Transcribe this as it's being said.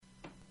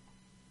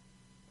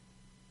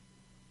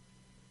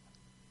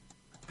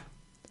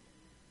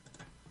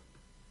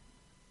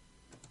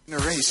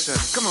Narration.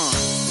 Come on.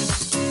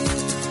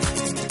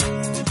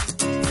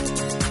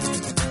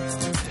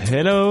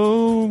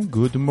 Hello,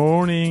 good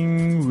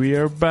morning. We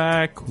are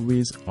back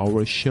with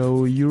our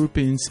show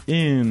Europeans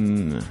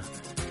In.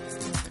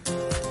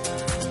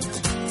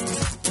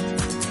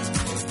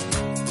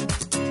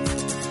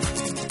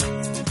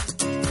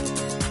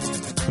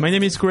 My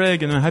name is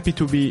Greg and I'm happy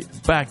to be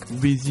back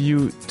with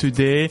you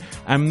today.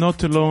 I'm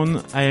not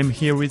alone. I am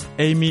here with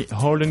Amy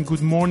Holland.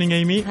 Good morning,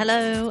 Amy.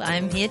 Hello,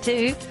 I'm here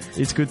too.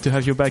 It's good to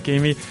have you back,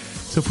 Amy.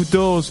 So for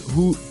those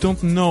who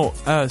don't know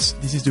us,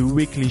 this is the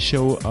weekly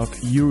show of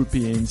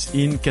Europeans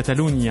in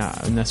Catalonia,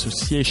 an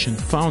association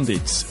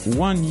founded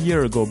 1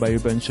 year ago by a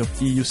bunch of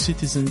EU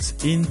citizens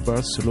in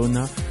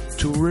Barcelona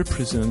to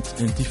represent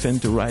and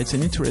defend the rights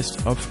and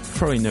interests of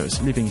foreigners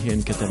living here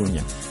in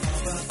Catalonia.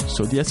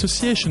 So the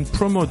association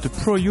promotes the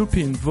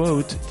pro-European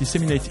vote,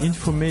 disseminate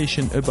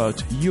information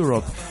about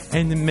Europe,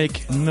 and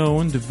make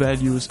known the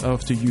values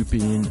of the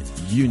European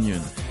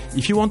Union.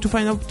 If you want to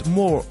find out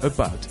more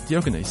about the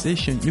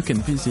organization, you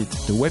can visit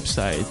the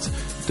website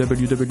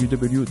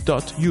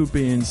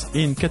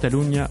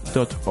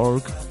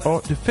www.europeansincatalonia.org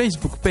or the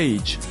Facebook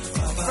page.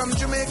 From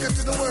Jamaica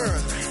to the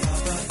world.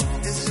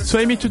 So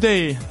Amy,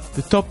 today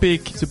the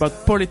topic is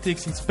about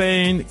politics in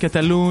Spain,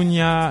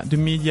 Catalonia, the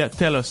media.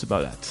 Tell us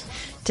about that.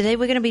 Today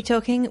we're going to be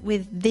talking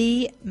with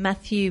the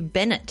Matthew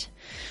Bennett.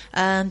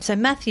 So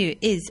Matthew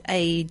is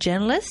a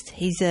journalist.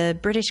 He's a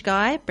British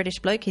guy, British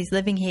bloke. He's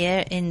living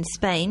here in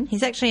Spain.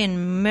 He's actually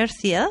in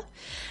Murcia.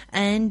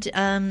 And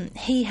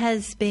he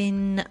has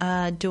been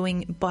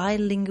doing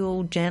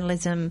bilingual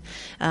journalism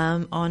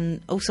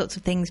on all sorts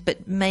of things,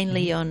 but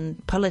mainly on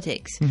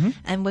politics. Mm-hmm.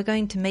 And we're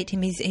going to meet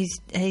him. He's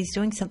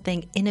doing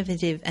something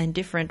innovative and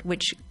different,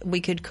 which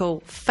we could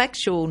call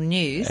factual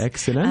news.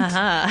 Excellent.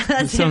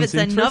 As if it's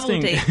a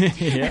novelty.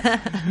 Yeah.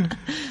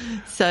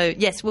 So,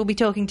 yes, we'll be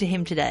talking to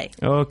him today.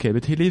 Okay,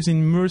 but he lives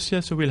in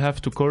Murcia, so we'll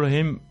have to call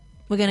him.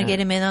 We're going to get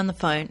him in on the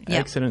phone. Yep.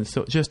 Excellent.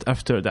 So just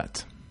after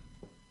that.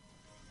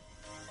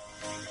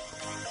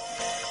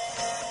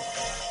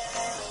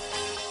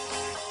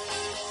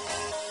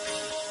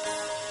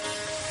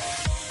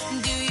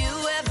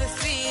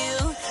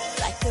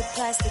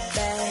 Plastic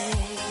bag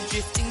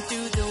drifting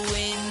through the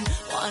wind,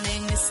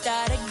 wanting to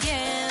start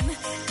again.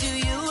 Do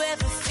you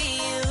ever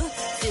feel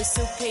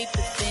so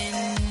paper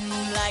thin,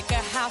 like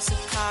a house of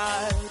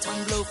cards,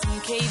 one blow from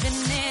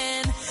caving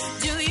in?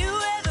 Do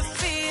you ever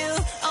feel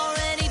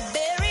already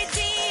buried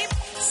deep,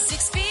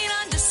 6 feet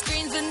under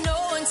screens, but no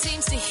one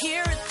seems to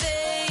hear a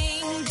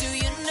thing? Do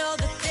you know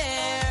that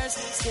there's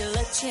still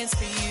a chance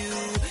for you,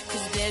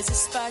 'cause there's a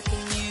spark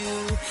in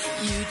you,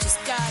 you just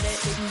gotta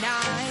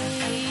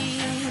ignite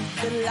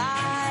the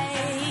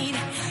light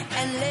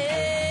and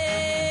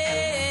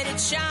let it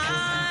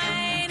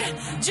shine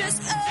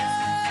just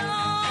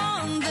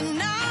on the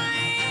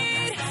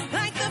night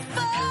like the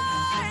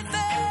 4th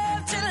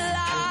of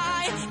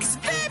July. 'Cause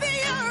baby,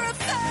 you're a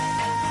firework.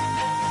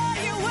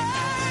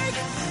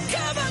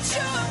 Come on,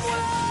 show 'em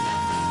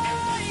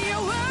what you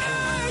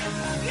work.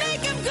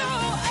 Make 'em go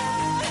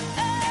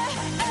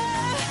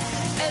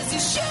as you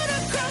shoot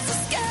across the sky.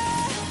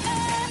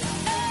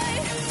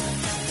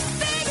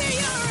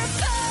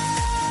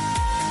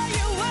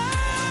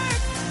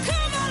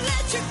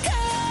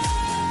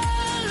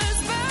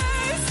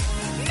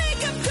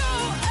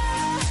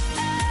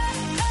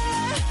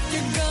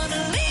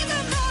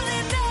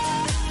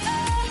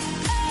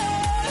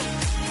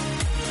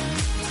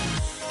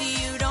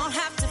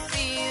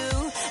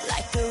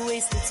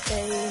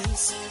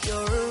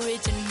 Your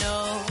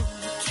original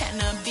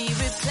cannot be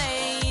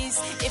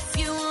replaced. If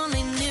you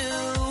only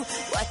knew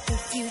what the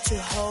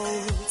future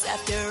holds,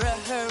 after a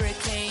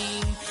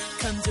hurricane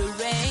comes a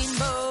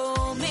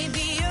rainbow.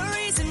 Maybe a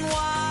reason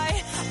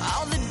why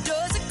all the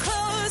doors are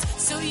closed,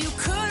 so you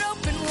could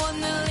open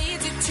one that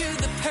leads you to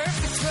the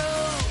perfect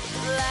road.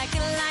 Like a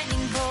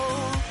lightning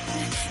bolt,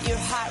 your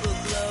heart will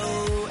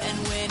glow, and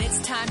when it's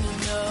time, you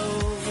know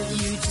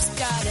you just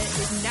gotta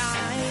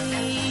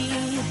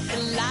ignite the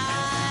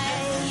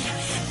light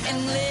and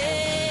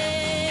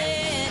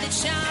let it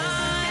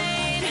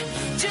shine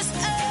just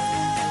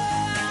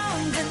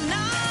on the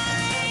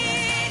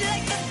night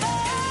like the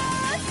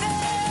 4th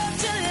of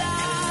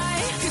July.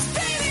 'Cause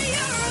baby,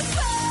 you're a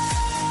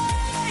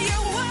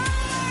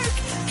firework.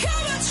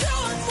 Come on, show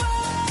 'em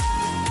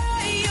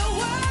what you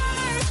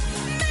work.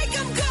 Make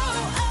 'em go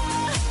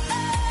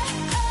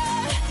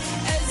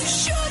as you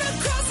shoot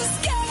across the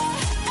sky.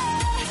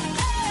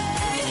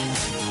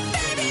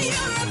 Baby,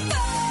 you're a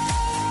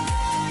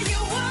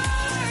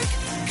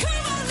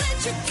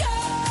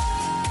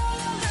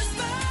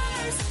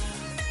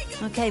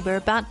Okay, we're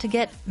about to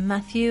get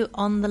Matthew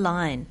on the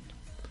line.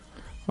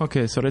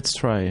 Okay, so let's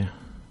try.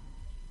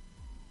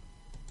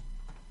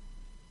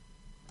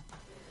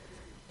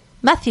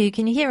 Matthew,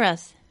 can you hear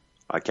us?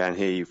 I can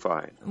hear you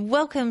fine.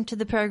 Welcome to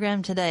the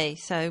program today.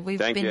 So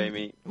Thank you,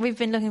 Amy. We've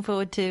been looking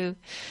forward to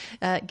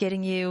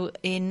getting you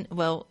in,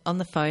 well, on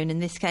the phone in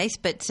this case,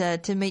 but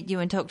to meet you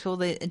and talk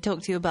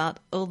to you about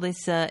all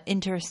this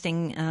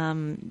interesting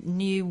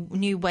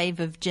new wave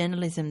of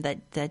journalism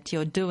that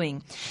you're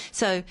doing.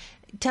 So,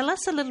 tell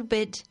us a little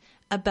bit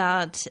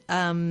about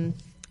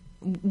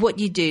what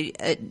you do,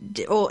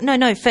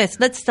 first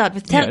let's start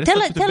with tell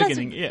us.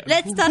 Yeah.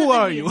 Let's start. Who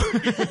are you?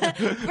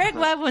 Greg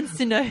Webb wants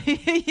to know who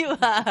you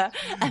are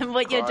and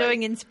what you're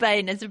doing in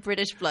Spain as a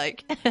British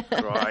bloke.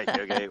 Right.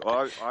 Okay.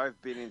 Well, I've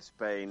been in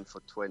Spain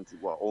for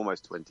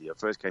almost 20 years. I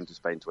first came to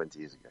Spain 20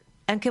 years ago.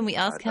 And can we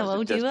ask how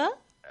old you are?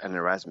 An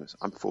Erasmus.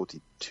 I'm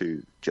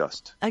 42,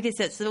 just. I guess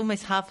that's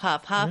almost half.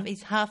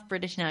 He's half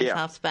British now. He's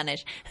half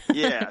Spanish.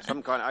 Yeah,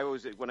 some kind. I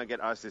always, when I get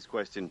asked this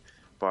question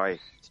by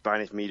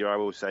Spanish media, I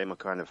will say I'm a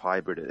kind of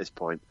hybrid at this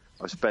point.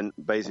 I've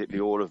spent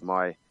basically all of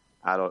my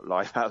adult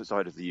life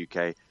outside of the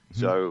UK,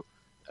 so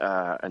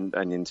and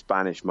in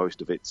Spanish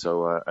most of it,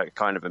 so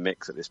kind of a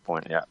mix at this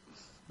point. Yeah.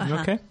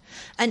 Okay.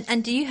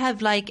 And do you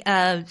have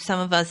some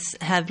of us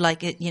have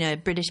a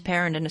British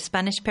parent and a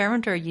Spanish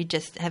parent, or you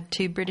just have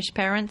two British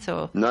parents,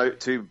 or? No,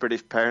 two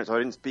British parents. I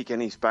didn't speak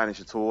any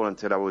Spanish at all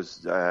until I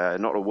was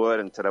not a word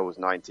until I was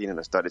 19, and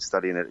I started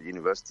studying at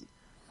university.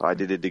 I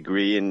did a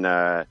degree in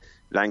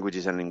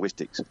languages and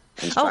linguistics,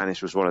 and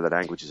Spanish was one of the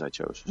languages I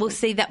chose. Well,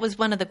 see, that was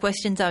one of the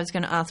questions I was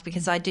going to ask,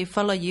 because I do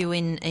follow you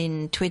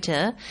in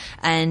Twitter,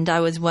 and I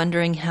was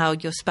wondering how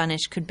your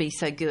Spanish could be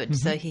so good.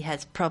 So he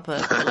has proper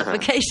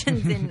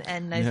qualifications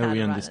and knows how to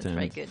write. That's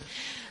very good.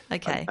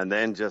 Okay. And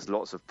then just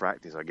lots of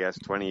practice, I guess,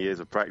 20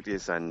 years of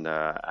practice, and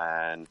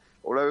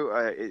although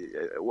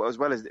as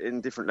well as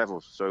in different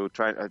levels. So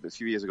a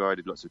few years ago, I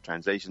did lots of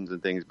translations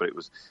and things, but a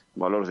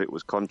lot of it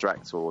was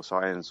contracts or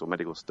science or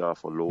medical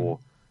stuff or law.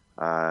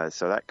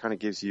 So that kind of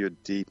gives you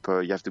you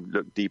have to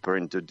look deeper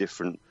into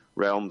different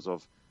realms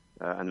of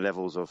and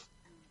levels of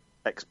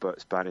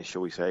expert Spanish,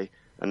 shall we say.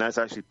 And that's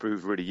actually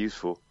proved really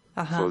useful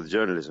for the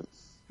journalism.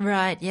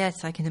 Right,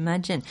 yes, I can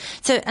imagine.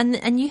 So,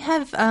 and you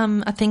have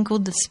a thing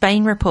called the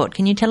Spain Report.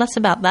 Can you tell us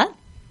about that?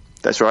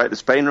 That's right. The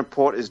Spain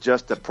Report is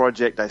just a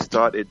project I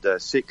started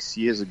 6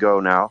 years ago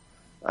now.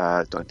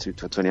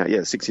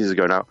 6 years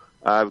ago now,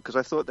 because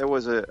I thought there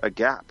was a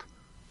gap,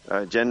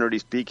 generally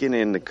speaking,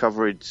 in the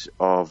coverage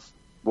of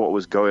what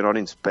was going on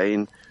in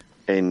Spain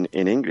in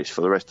English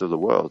for the rest of the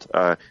world.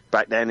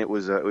 Back then, it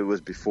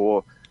was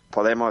before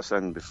Podemos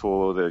and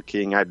before the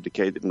king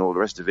abdicated and all the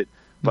rest of it.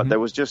 But there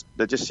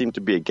just seemed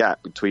to be a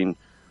gap between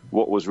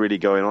what was really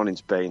going on in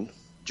Spain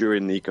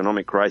during the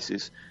economic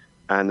crisis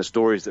and the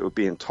stories that were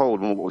being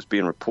told and what was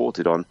being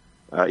reported on,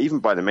 even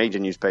by the major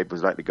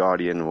newspapers like The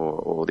Guardian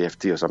or the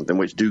FT or something,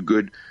 which do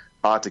good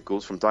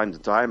articles from time to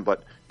time,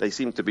 but they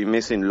seem to be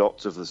missing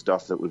lots of the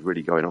stuff that was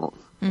really going on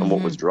and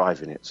what was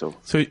driving it. So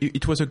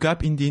it was a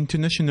gap in the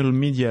international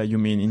media, you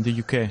mean, in the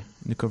UK, in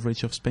the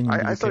coverage of Spain in the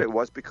UK? I thought it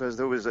was, because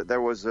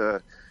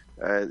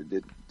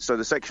so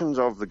the sections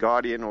of The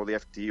Guardian or the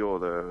FT or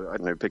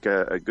pick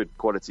a good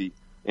quality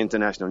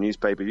international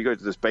newspaper. If you go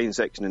to the Spain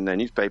section in their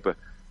newspaper,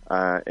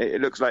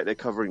 it looks like they're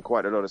covering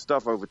quite a lot of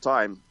stuff over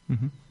time.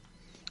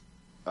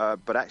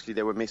 But actually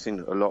they were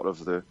missing a lot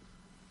of the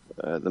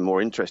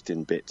more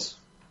interesting bits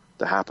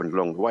that happened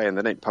along the way, and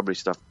they don't publish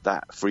stuff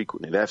that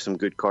frequently. They have some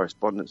good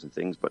correspondence and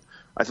things, but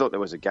I thought there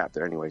was a gap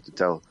there anyway to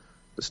tell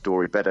the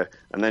story better.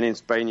 And then in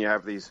Spain you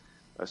have these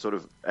sort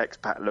of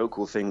expat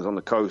local things on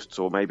the coasts,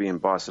 or maybe in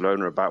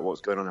Barcelona about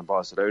what's going on in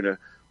Barcelona,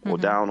 or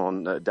down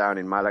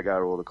in Malaga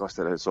or the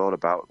Costa del Sol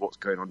about what's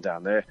going on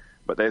down there.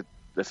 But they're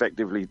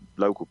effectively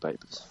local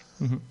papers.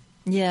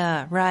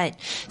 Yeah, right.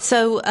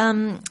 So,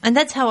 and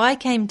that's how I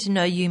came to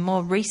know you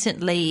more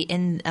recently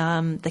in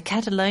the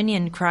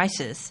Catalonian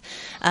crisis.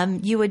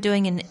 You were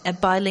doing a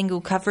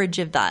bilingual coverage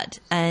of that,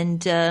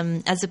 and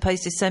as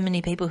opposed to so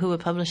many people who were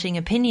publishing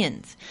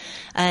opinions.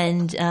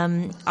 And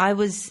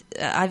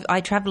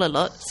I travel a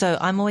lot, so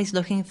I'm always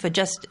looking for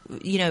just,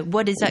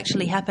 what is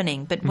actually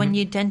happening. But when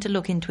you tend to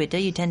look in Twitter,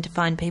 you tend to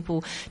find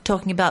people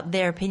talking about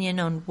their opinion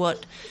on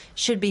what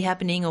should be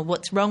happening or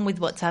what's wrong with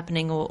what's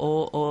happening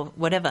or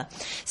whatever.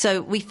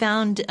 So we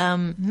found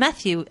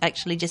Matthew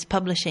actually just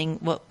publishing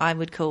what I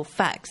would call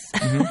facts.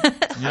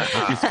 Yeah,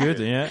 it's good,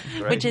 yeah.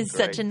 Which is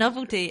such a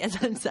novelty, as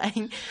I'm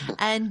saying.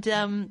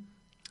 And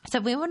so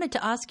we wanted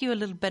to ask you a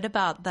little bit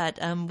about that,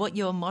 what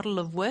your model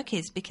of work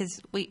is, because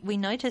we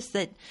noticed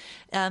that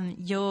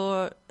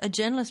you're a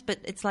journalist, but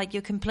it's like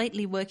you're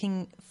completely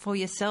working for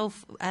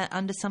yourself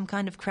under some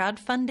kind of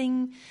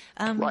crowdfunding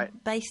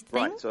based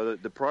thing. Right. So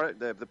the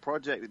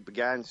project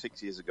began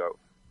 6 years ago,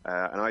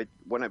 and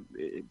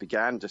it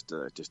began just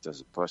as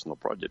a personal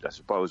project, I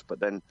suppose. But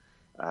then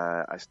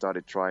I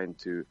started trying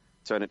to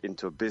turn it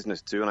into a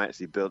business too, and I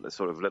actually built a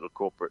sort of little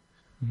corporate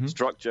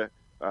structure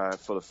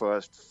for the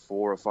first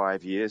 4 or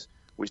 5 years,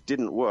 which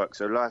didn't work.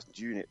 So last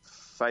June it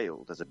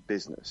failed as a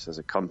business, as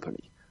a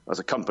company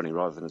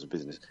rather than as a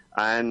business.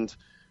 And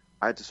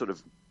I had to sort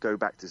of go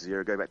back to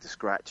zero, go back to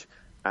scratch,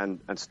 and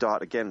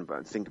start again,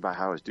 but think about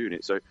how I was doing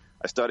it. So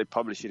I started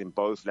publishing in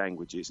both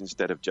languages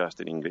instead of just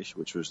in English,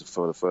 which was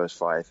for the first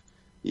 5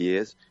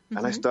 years.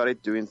 And I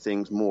started doing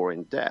things more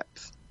in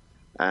depth.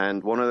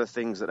 And one of the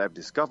things that I've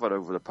discovered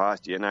over the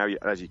past year, now,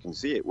 as you can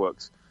see, it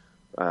works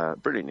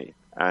brilliantly.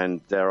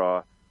 And there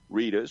are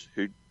readers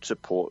who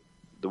support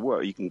the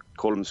work. You can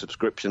call them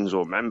subscriptions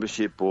or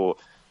membership or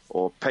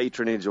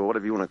patronage or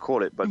whatever you want to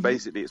call it. But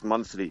basically, it's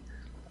monthly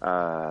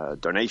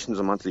donations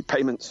or monthly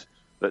payments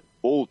that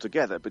all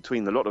together,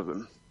 between the lot of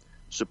them,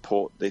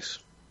 support this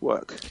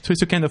work. So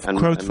it's a kind of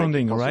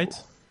crowdfunding, right?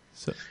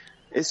 So.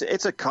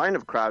 It's a kind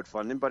of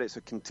crowdfunding, but it's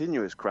a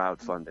continuous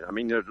crowdfunding. I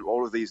mean, there are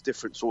all of these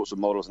different sorts of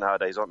models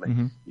nowadays, aren't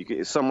they?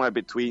 It's somewhere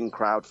between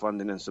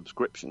crowdfunding and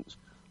subscriptions.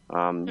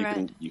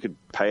 You could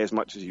pay as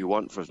much as you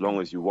want for as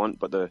long as you want,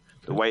 but the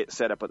way it's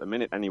set up at the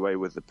minute, anyway,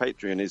 with the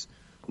Patreon is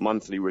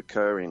monthly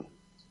recurring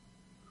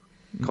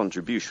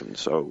contribution.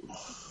 So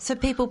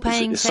people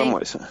paying say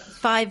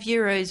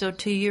 €5 or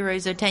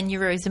 €2 or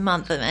 €10 a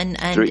month, and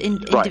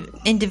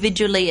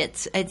individually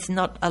it's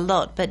not a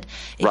lot, but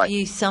if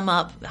you sum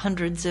up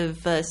hundreds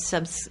of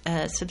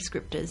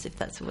subscribers, if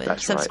that's the word,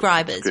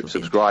 subscribers,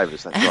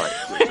 subscribers, that's right.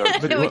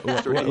 So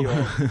 3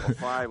 or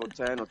 5 or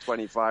 10 or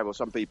 25 or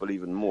some people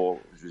even more,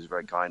 which is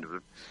very kind of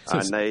them.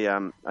 And they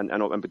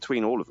and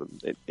between all of them,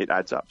 it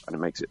adds up and it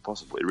makes it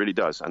possible. It really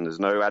does. And there's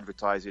no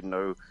advertising,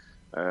 no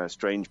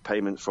strange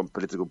payments from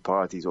political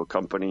parties or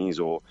companies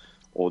or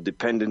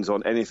dependence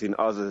on anything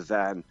other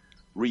than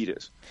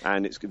readers.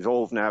 And it's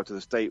evolved now to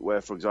the state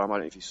where, for example, I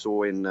don't know if you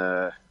saw in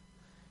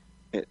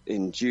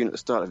June, at the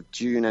start of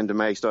June, end of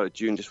May, start of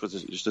June, just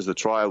as the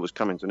trial was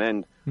coming to an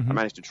end, I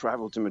managed to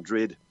travel to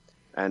Madrid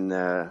and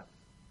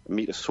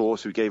meet a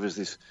source who gave us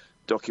this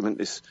document,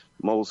 this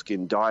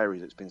moleskin diary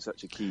that's been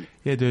such a key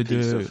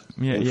piece of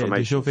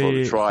information for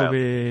the trial.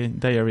 Jove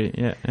diary.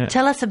 Yeah.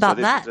 Tell us about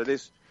that.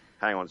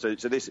 Hang on. So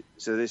this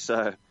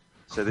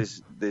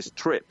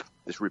trip,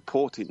 this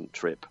reporting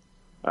trip,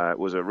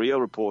 was a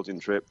real reporting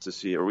trip to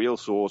see a real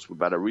source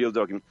about a real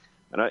document,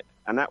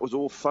 and that was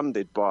all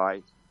funded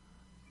by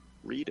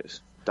readers,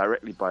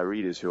 directly by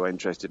readers who are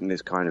interested in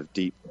this kind of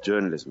deep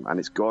journalism, and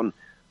it's gone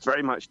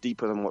very much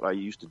deeper than what I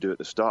used to do at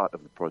the start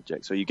of the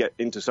project. So you get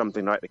into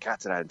something like the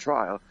Catalan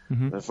trial,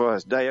 the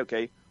first day,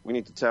 okay, we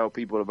need to tell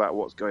people about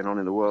what's going on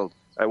in the world,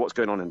 what's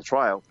going on in the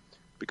trial,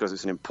 because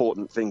it's an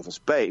important thing for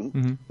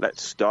Spain.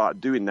 Let's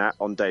start doing that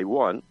on day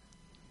one.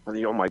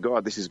 And oh my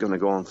God, this is going to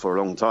go on for a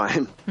long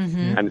time.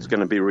 And it's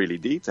going to be really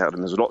detailed.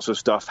 And there's lots of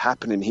stuff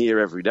happening here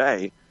every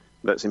day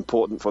that's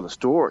important for the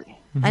story.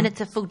 And it's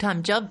a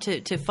full-time job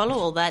to follow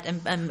all that,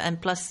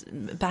 and plus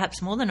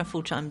perhaps more than a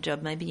full-time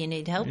job. Maybe you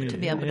need help to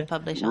be able to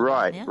publish.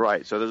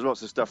 Right. So there's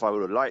lots of stuff I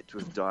would have liked to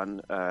have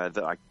done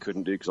that I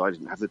couldn't do because I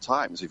didn't have the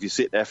time. So if you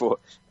sit there for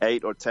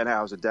 8 or 10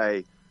 hours a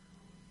day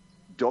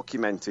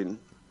documenting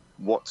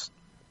what's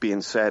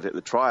being said at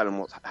the trial and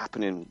what's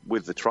happening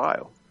with the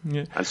trial,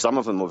 and some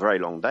of them were very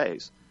long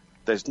days,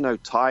 there's no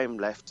time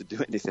left to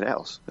do anything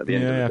else at the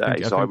end of the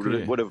day. I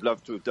would have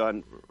loved to have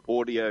done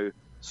audio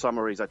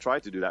summaries. I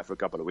tried to do that for a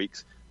couple of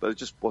weeks, but there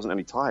just wasn't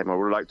any time. I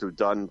would have liked to have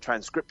done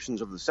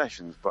transcriptions of the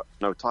sessions, but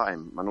no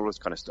time and all this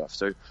kind of stuff.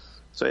 So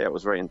yeah, it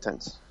was very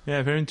intense.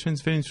 Yeah, very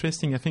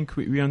interesting. I think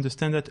we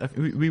understand that.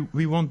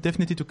 We want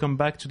definitely to come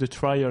back to the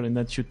trial and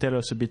that you tell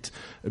us a bit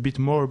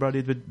more about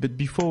it. But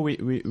before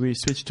we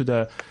switch to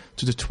the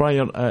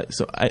trial,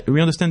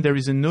 we understand there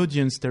is an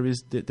audience, there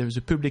is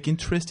a public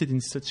interested in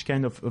such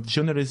kind of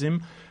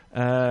journalism.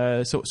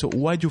 So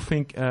why do you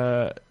think?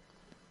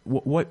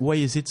 Why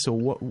is it so?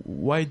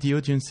 Why the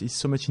audience is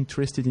so much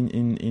interested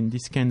in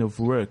this kind of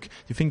work? Do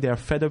you think they are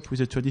fed up with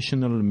the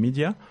traditional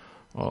media?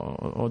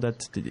 Or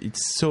that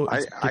it's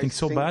getting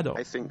so bad? Or?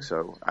 I think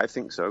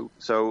so.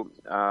 So,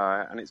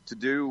 and it's to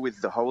do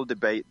with the whole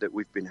debate that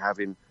we've been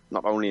having,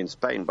 not only in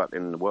Spain but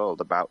in the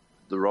world, about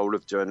the role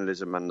of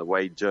journalism and the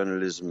way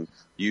journalism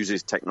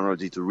uses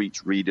technology to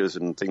reach readers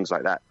and things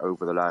like that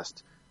over the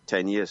last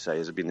 10 years, say,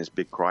 has been this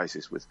big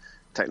crisis with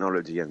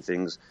technology and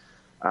things,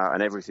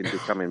 and everything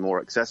becoming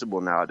more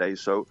accessible nowadays.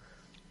 So,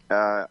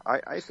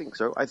 I think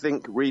so. I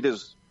think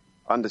readers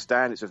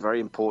understand it's a very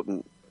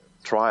important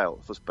trial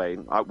for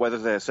Spain, whether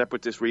they're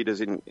separatist readers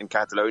in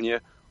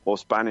Catalonia or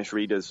Spanish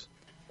readers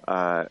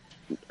not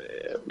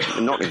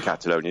in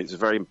Catalonia. It's a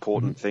very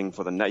important thing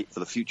for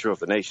the future of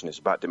the nation. It's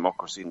about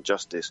democracy and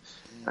justice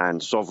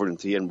and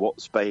sovereignty and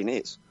what Spain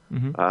is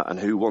and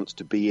who wants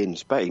to be in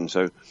Spain.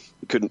 So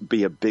it couldn't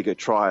be a bigger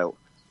trial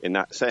in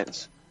that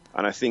sense.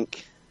 And I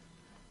think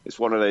it's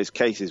one of those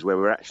cases where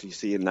we're actually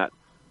seeing that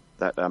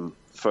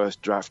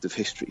first draft of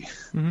history.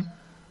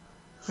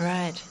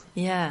 Right,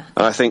 yeah.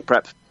 And I think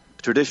perhaps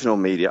traditional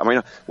media, I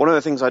mean, one of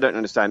the things I don't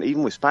understand,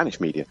 even with Spanish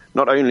media,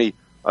 not only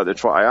the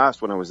trial, I asked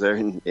when I was there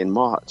in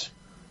March,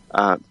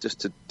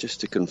 just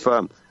to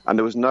confirm, and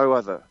there was no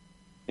other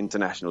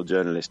international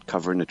journalist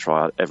covering the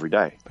trial every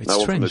day. No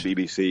one from the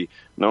BBC,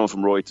 no one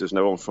from Reuters,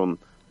 no one from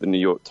the New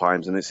York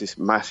Times, and it's this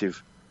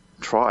massive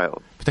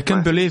trial. But I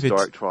can't believe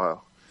historic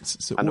trial.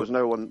 And there was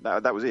no one,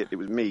 that was it. It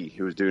was me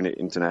who was doing it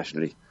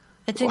internationally.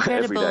 It's every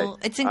day. incredible.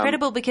 It's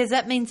incredible because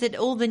that means that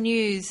all the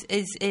news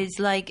is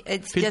like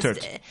it's Filtered.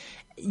 just.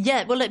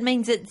 Yeah, well, it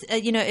means it's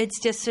it's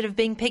just sort of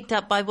being picked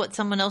up by what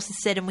someone else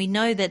has said, and we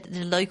know that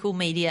the local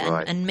media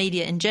Right. and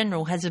media in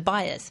general has a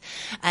bias,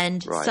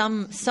 and Right.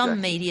 some Exactly.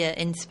 media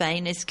in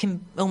Spain is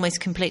almost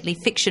completely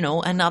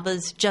fictional, and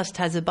others just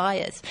has a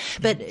bias.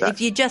 But That's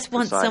if you just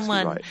want precisely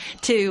someone right.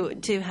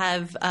 to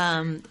have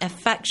a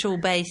factual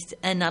based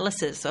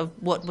analysis of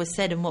what was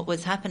said and what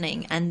was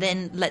happening, and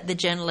then let the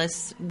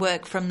journalists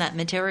work from that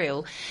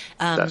material,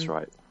 That's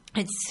right.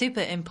 it's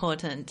super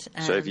important.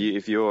 So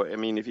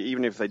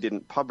even if they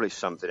didn't publish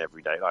something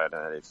every day, I don't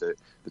know if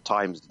the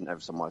Times didn't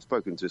have someone. I've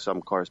spoken to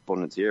some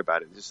correspondents here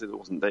about it. Just it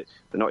wasn't they're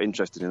not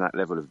interested in that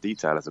level of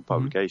detail as a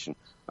publication,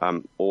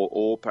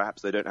 or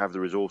perhaps they don't have the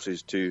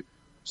resources to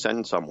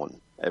send someone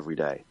every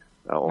day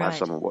or have Right.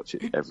 someone watch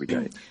it every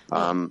day.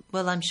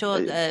 Well, I'm sure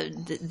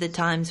the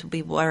Times will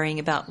be worrying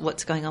about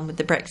what's going on with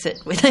the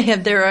Brexit, where they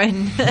have their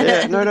own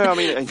Yeah, no. I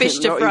mean, fish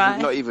to fry.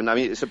 Not even. I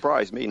mean, it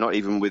surprised me. Not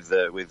even with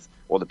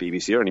or the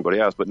BBC or anybody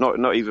else, but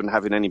not even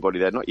having anybody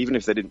there. Not even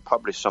if they didn't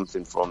publish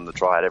something from the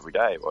triad every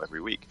day or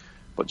every week,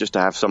 but just to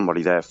have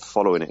somebody there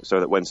following it,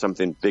 so that when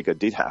something bigger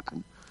did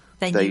happen,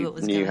 they they knew what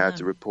was knew going how on.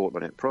 to report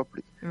on it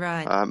properly.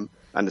 Right.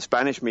 And the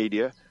Spanish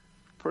media,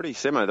 pretty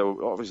similar. There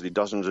were obviously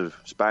dozens of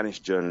Spanish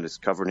journalists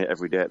covering it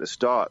every day at the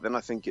start. Then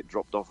I think it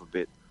dropped off a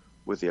bit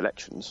with the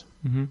elections,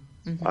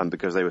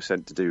 because they were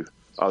sent to do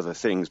other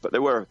things. But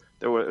there were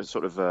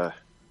sort of a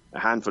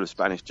handful of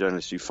Spanish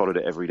journalists who followed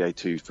it every day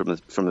too, from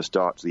the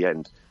start to the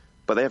end.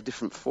 But they have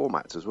different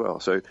formats as well.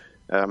 So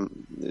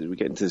we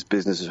get into this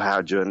business of how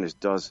a journalist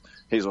does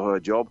his or her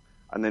job,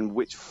 and then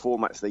which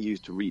formats they use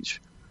to reach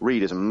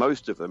readers. And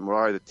most of them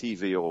were either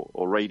TV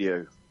or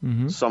radio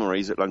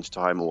summaries at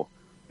lunchtime or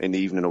in the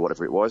evening or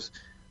whatever it was.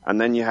 And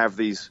then you have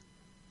these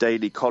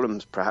daily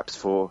columns, perhaps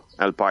for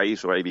El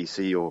País or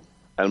ABC or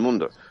El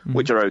Mundo,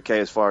 which are okay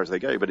as far as they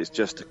go. But it's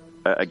just,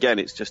 again,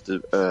 it's just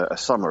a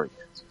summary.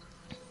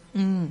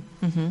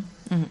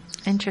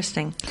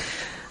 Interesting.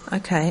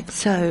 Okay,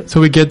 so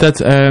So we get that,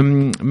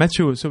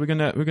 Matthew. So we're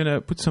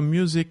gonna put some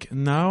music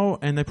now,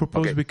 and I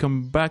propose Okay. we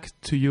come back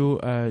to you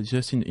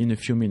just in a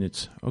few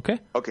minutes. Okay?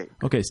 Okay.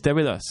 Okay, stay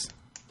with us.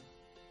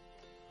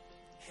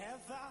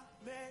 Have I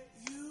met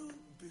you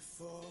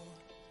before?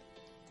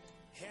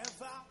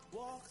 Have I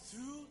walked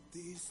through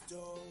these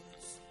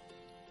doors?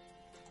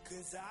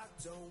 'Cause I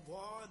don't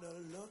wanna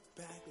look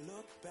back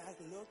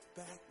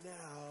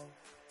now.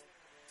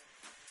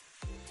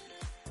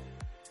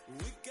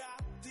 We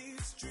got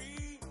these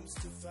dreams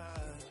to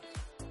find.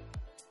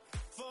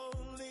 If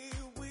only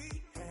we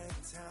had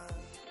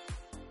time.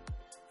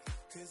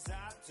 'Cause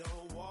I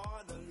don't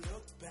wanna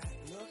look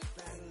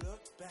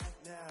back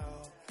now.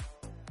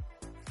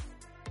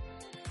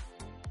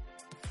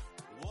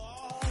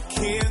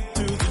 Walking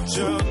through the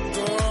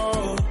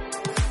jungle,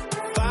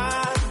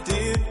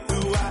 finding who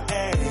I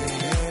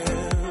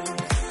am,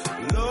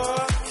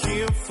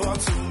 looking for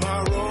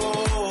tomorrow,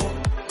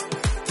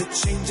 the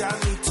change I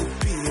need to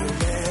be a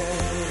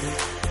man,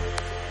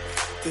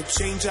 the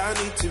change I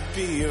need to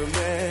be a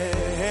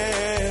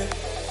man,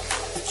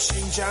 the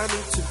change I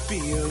need to be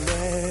a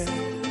man.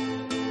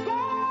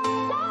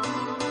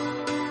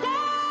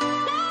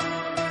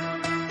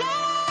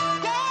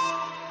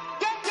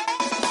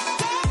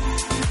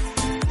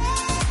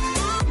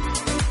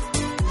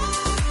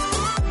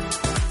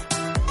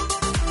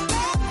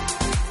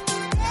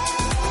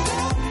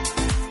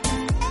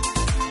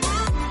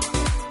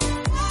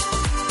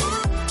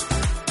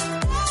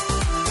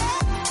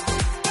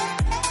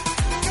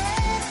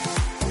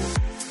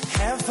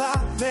 Have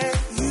I met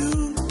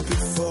you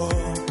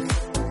before?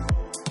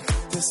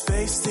 This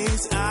face,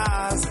 these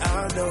eyes,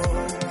 I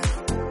know.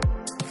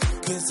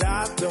 'Cause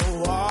I don't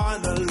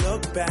wanna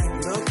look back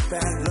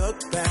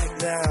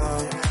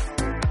now.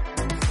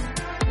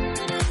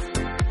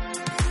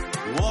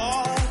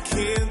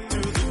 Walking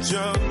through the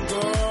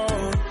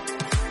jungle,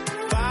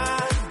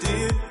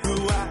 finding who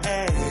I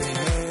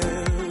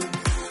am,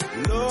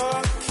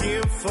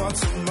 looking for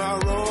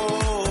tomorrow,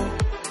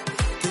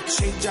 the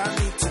change I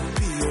need to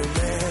be a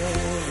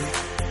man,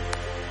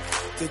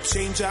 the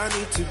change I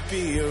need to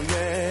be a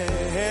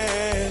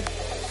man,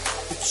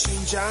 the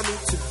change I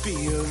need to be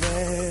a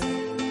man.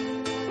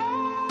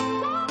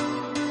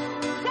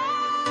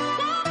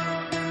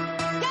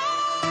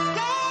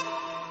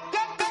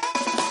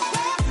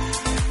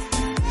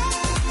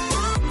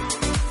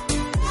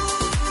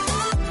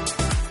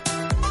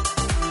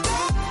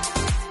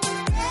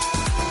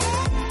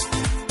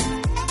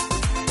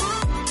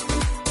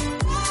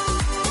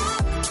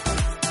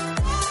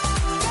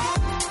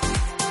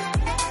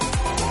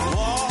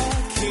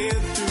 Walking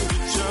through the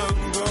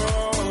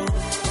jungle,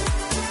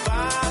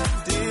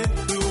 finding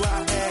who I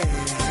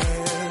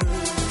am,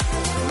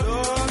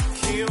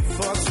 looking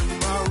for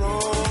tomorrow,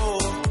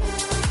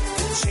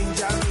 the change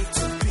I need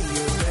to be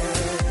a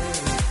man.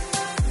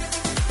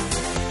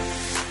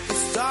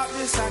 This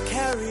darkness I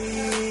carry,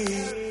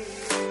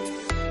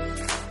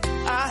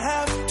 I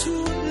have to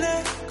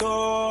let go,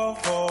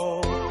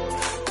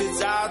 'cause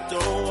I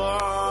don't want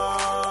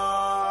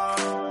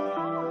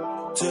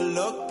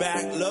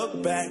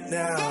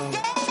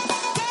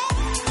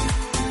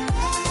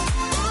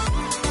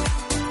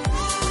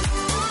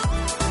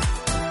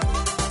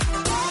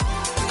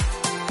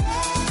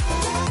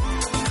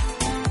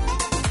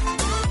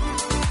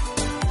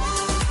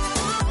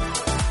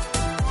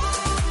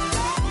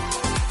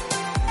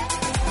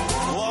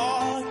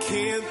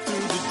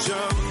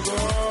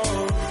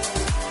jungle.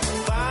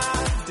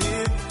 Find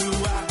it who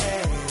I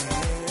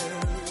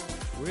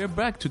am. We're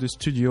back to the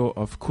studio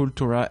of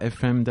Cultura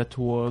FM. That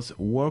was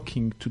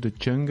Walking to the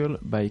Jungle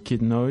by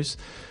Kid Noise.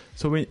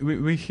 So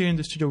we're here in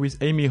the studio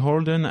with Amy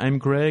Holden. I'm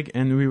Greg,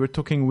 and we were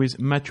talking with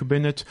Matthew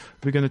Bennett.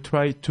 We're going to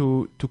try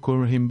to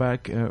call him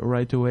back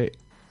right away.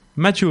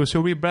 Matthew,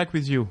 so we're back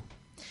with you.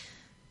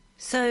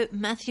 So,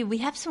 Matthew, we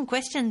have some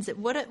questions.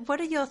 What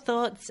are your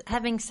thoughts,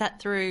 having sat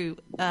through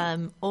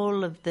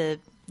all of the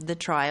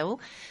trial?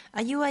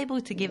 Are you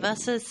able to give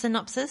us a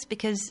synopsis?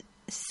 Because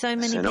so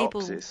many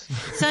Synopsis.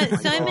 people,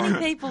 so many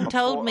people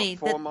told me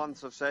four that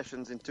months of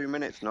sessions in 2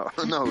 minutes. No.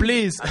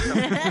 Please.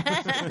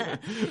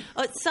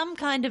 or some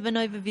kind of an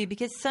overview,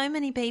 because so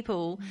many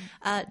people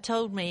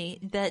told me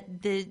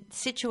that the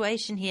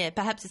situation here,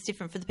 perhaps it's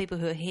different for the people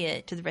who are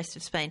here to the rest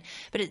of Spain,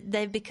 but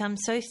they've become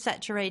so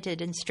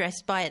saturated and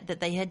stressed by it that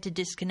they had to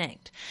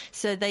disconnect.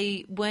 So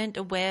they weren't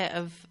aware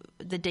of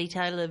the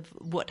detail of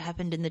what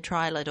happened in the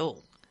trial at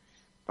all.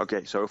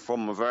 Okay, so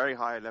from a very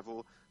high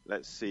level,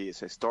 let's see,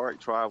 it's a historic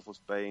trial for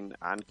Spain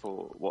and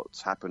for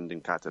what's happened in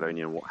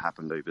Catalonia and what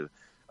happened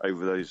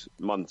over those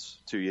months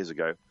 2 years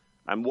ago,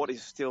 and what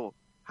is still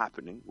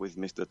happening with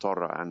Mr.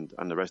 Torra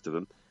and the rest of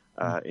them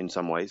in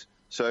some ways.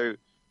 So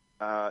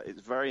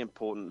it's very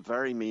important,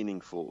 very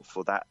meaningful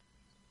for that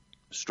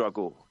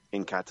struggle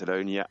in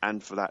Catalonia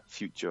and for that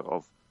future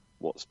of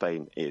what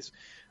Spain is.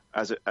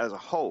 As a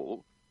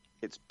whole,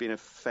 it's been a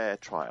fair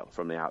trial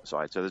from the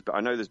outside. So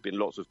I know there's been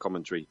lots of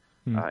commentary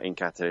in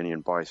Catalonia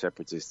by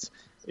separatists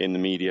in the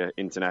media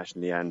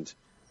internationally and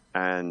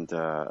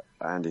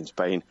in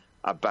Spain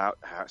about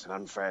how it's an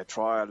unfair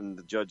trial and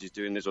the judge is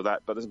doing this or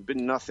that, but there's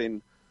been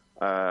nothing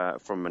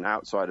from an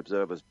outside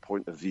observer's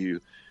point of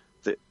view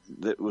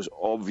that was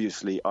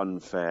obviously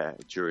unfair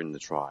during the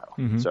trial.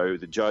 So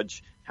the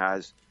judge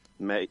has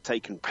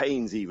taken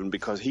pains, even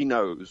because he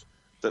knows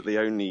that the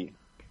only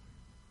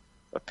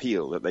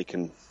appeal that they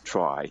can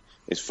try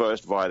is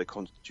first via the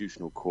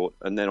Constitutional Court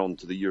and then on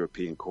to the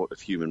European Court of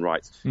Human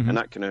Rights. And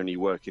that can only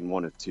work in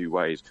one of two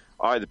ways,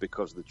 either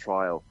because the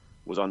trial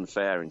was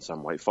unfair in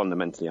some way,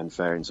 fundamentally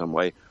unfair in some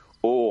way,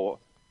 or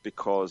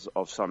because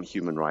of some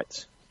human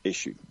rights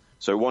issue.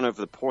 So one of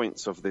the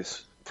points of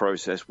this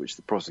process, which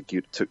the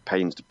prosecutor took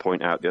pains to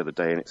point out the other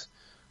day in its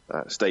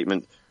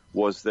statement,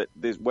 was that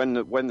when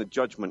the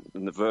judgment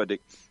and the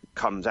verdict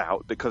comes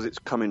out, because it's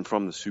coming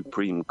from the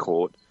Supreme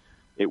Court,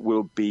 it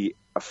will be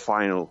a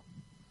final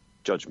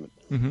judgment.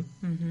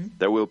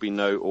 There will be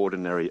no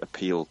ordinary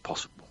appeal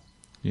possible.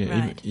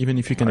 Yeah, Right. even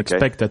if you can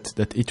expect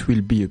that it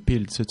will be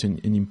appealed, such an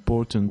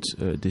important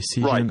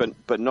decision. Right,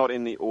 but not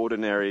in the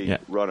ordinary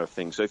run of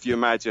things. So if you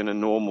imagine a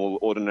normal,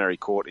 ordinary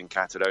court in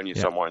Catalonia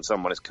somewhere, and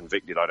someone is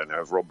convicted, I don't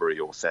know, of robbery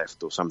or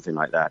theft or something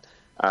like that,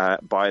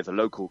 by the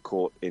local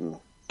court in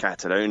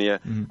Catalonia,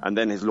 and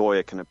then his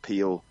lawyer can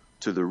appeal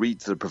to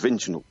the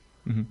provincial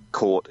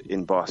court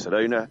in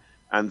Barcelona,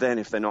 and then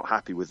if they're not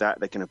happy with that,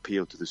 they can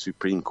appeal to the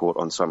Supreme Court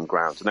on some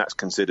grounds, and that's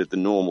considered the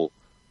normal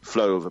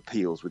flow of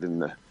appeals within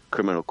the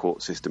criminal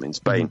court system in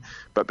Spain.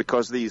 But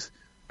because these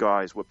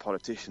guys were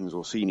politicians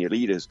or senior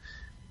leaders,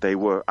 they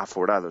were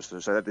aforados,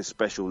 so they had this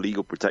special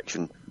legal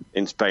protection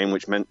in Spain,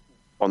 which meant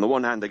on the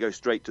one hand they go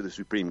straight to the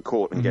Supreme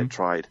Court and get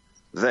tried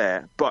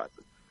there, but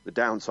the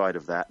downside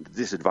of that, the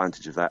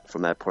disadvantage of that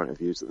from their point of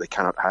view, is that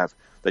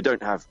they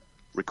don't have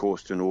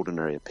recourse to an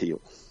ordinary appeal.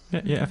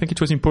 Yeah, I think it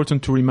was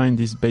important to remind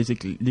this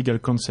basic legal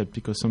concept,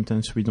 because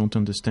sometimes we don't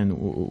understand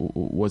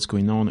what's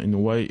going on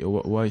and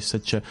why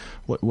such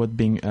what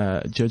being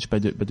judged by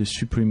the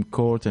Supreme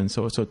Court, and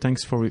so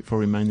thanks for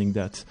reminding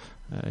that.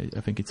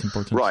 I think it's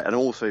important. Right, and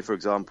also, for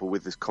example,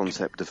 with this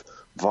concept of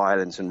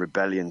violence and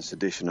rebellion,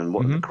 sedition, and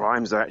what the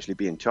crimes they're actually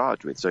being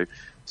charged with.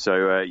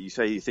 So you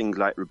say things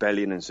like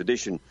rebellion and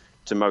sedition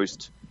to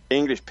most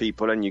English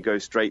people, and you go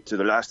straight to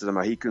the last of the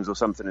Mohicans or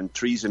something, and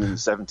treason in the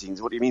 17th.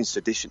 What do you mean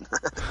sedition?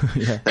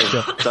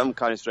 Some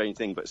kind of strange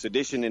thing. But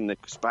sedition in the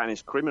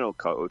Spanish criminal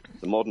code,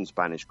 the modern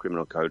Spanish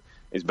criminal code,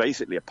 is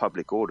basically a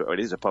public order, or it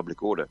is a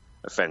public order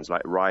offence,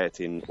 like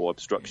rioting or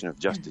obstruction of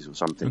justice or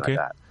something like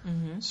that.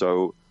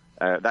 So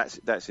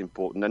that's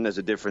important. Then there's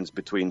a difference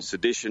between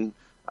sedition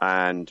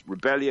and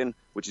rebellion,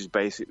 which is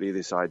basically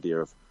this idea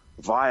of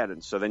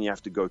violence. So then you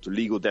have to go to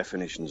legal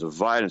definitions of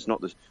violence,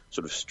 not the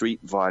sort of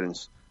street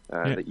violence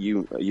that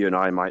you and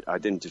I might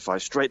identify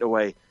straight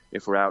away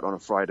if we're out on a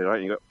Friday night.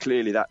 And you go,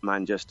 clearly that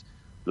man just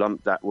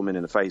lumped that woman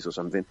in the face or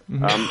something.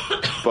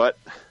 But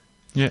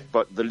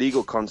the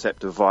legal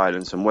concept of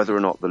violence, and whether or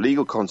not the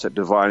legal concept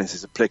of violence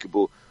is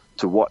applicable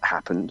to what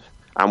happened,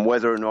 and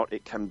whether or not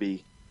it can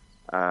be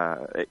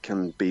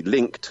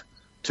linked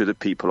to the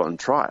people on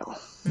trial.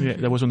 Yeah,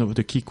 that was one of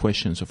the key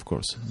questions, of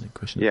course, the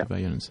question of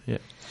violence. Yeah.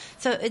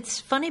 So it's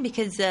funny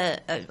because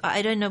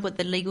I don't know what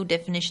the legal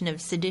definition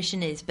of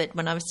sedition is, but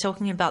when I was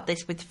talking about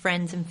this with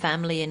friends and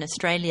family in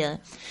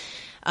Australia,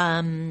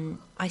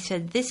 I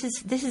said, this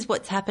is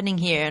what's happening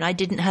here, and I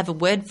didn't have a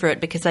word for it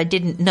because I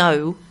didn't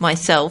know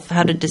myself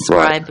how to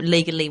describe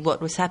legally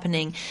what was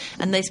happening.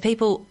 And those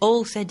people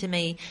all said to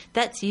me,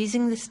 that's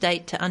using the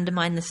state to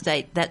undermine the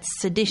state, that's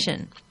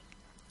sedition.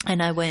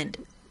 And I went,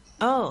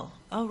 oh,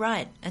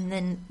 right. And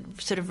then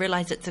sort of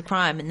realised it's a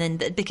crime. And then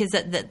because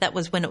that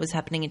was when it was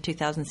happening in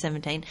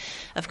 2017.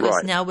 Of course,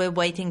 Right. now we're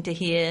waiting to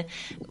hear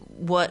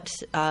what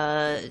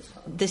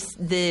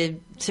the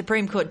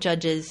Supreme Court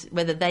judges,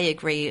 whether they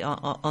agree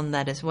on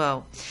that as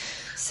well.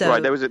 So,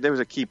 Right, there was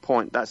a key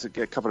point. That's a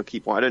couple of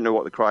key points. I don't know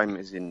what the crime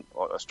is in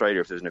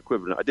Australia, if there's an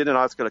equivalent. I did an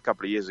article a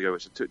couple of years ago,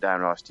 which I took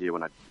down last year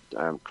when I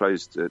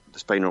closed the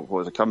Spain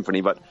Report as a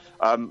company. But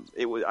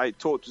I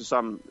talked to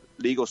some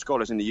legal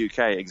scholars in the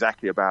UK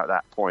exactly about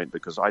that point,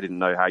 because I didn't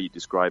know how you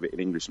describe it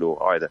in English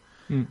law either.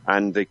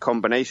 And the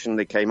combination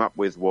they came up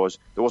with was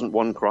there wasn't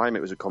one crime;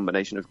 it was a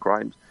combination of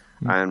crimes.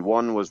 And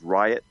one was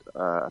riot,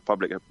 an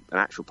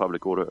actual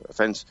public order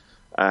offence,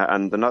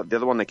 and the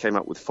other one they came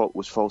up with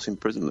was false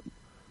imprisonment.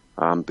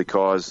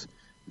 Because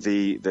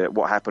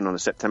what happened on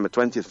September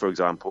 20th, for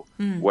example,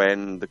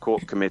 when the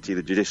court committee,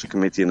 the judicial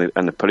committee,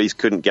 and the police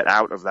couldn't get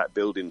out of that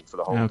building for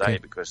the whole day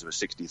because there were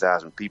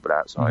 60,000 people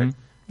outside,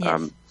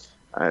 Yes.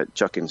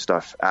 chucking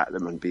stuff at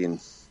them and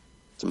being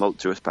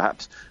tumultuous,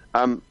 perhaps.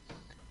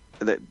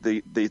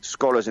 The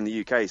scholars in the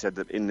UK said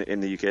that in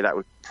the UK that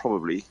would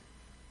probably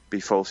be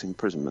false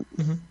imprisonment.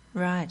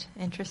 right,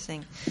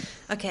 interesting.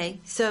 Okay,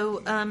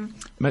 so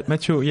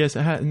Matthew, yes,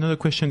 I had another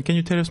question. Can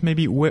you tell us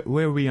maybe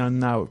where we are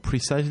now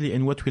precisely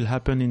and what will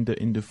happen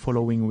in the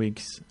following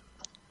weeks?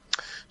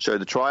 So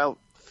the trial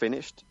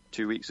finished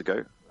 2 weeks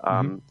ago,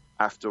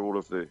 after all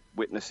of the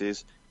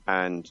witnesses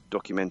and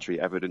documentary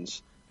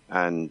evidence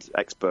and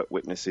expert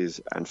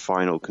witnesses and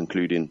final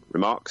concluding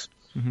remarks.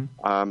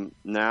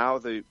 Now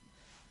the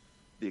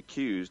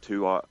accused,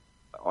 who are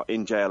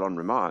in jail on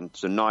remand,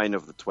 so 9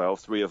 of the 12,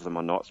 3 of them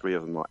are not, 3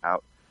 of them are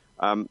out,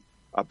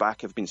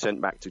 have been sent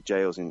back to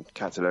jails in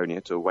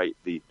Catalonia to await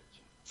the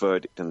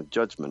verdict and the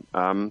judgment.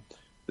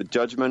 The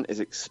judgment is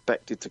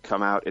expected to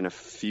come out in a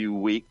few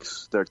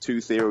weeks. There are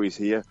 2 theories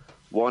here.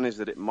 One is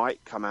that it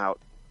might come out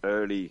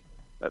early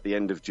at the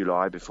end of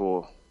July,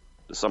 before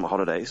the summer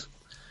holidays,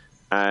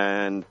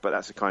 but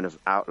that's a kind of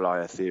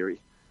outlier theory.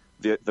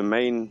 The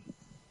main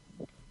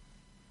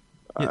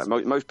Yes.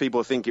 Most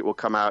people think it will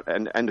come out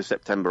end of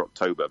September,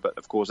 October, but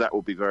of course that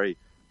will be very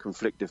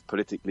conflictive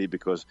politically,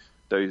 because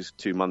those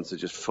 2 months are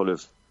just full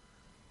of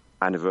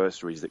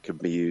anniversaries that could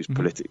be used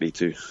politically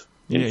to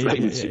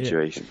inflame the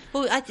situation.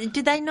 well,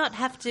 do they not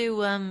have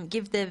to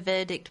give their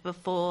verdict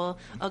before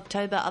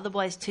October?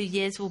 Otherwise, 2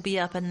 years will be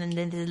up, and then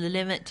there's a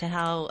limit to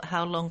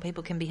how long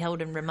people can be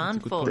held in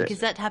remand for. Because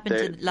that happened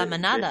to La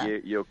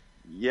Manada. You're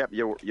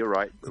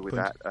right with point.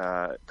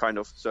 that, kind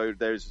of. So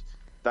there's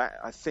that.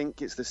 I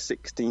think it's the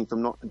 16th.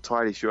 I'm not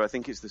entirely sure. I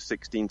think it's the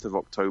 16th of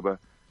October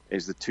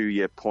is the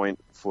 2-year point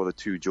for the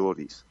 2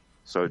 Jordis.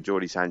 So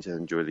Jordi Sanchez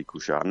and Jordi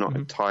Cuixart. I'm not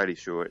entirely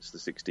sure it's the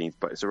 16th,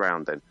 but it's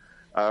around then.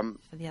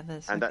 For the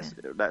others, And okay.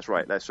 that's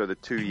right. So the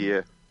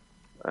 2-year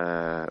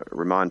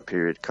remand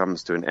period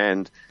comes to an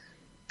end.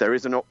 There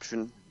is an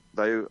option,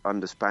 though,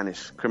 under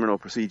Spanish criminal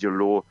procedure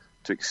law,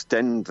 to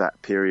extend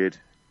that period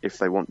if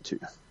they want to.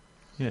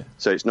 Yeah.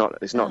 So it's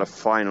not a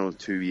final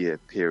 2-year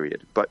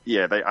period, but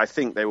I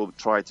think they will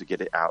try to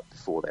get it out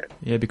before then.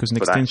 Yeah, because an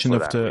For that- extension for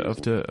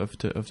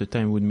of the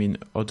time would mean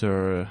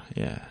other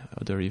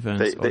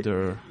events,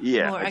 other.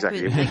 Yeah, More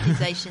exactly.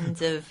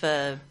 accusations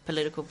of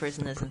political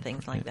prisoners and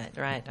things like that.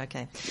 Right,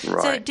 okay. So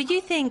Right. do you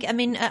think,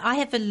 I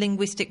have a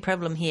linguistic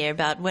problem here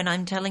about when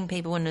I'm telling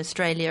people in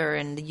Australia or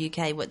in the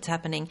UK what's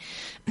happening,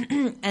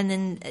 and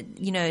then,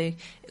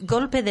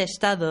 golpe de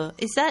Estado,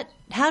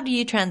 how do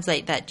you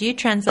translate that? Do you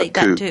translate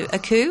that to a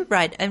coup?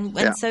 Right, and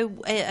so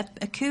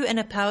a coup and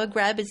a power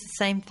grab is the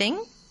same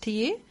thing to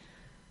you?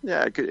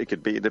 Yeah, it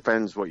could be. It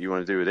depends what you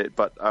want to do with it.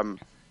 But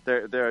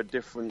there are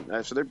different.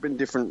 So there have been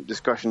different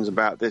discussions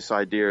about this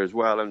idea as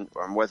well, and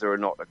whether or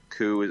not a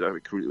coup is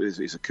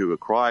a coup a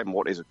crime.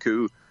 What is a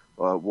coup?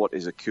 What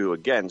is a coup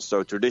against?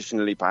 So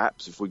traditionally,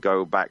 perhaps if we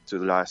go back to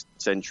the last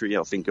century,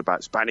 I'll think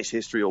about Spanish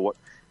history or what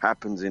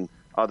happens in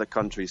other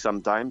countries.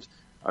 Sometimes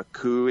a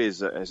coup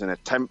is an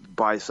attempt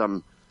by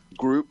some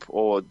group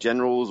or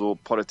generals or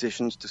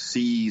politicians to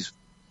seize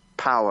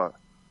power.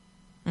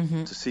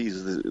 To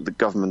seize the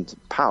government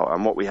power.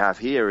 And what we have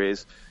here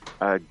is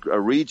a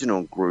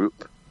regional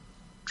group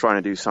trying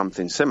to do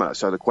something similar.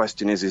 So the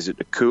question is it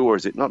a coup or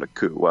is it not a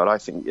coup? Well, I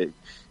think it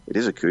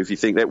is a coup. If you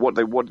think that what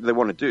they want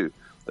to do,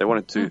 they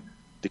wanted to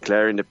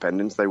declare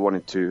independence, they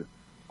wanted to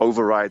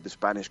override the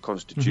Spanish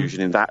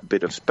constitution in that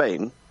bit of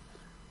Spain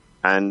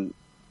and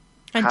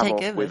have take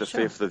off over, with a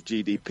sure. fifth of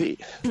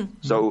GDP.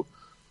 So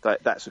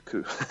that's a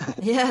coup.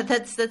 Yeah,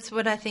 that's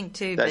what I think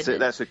too.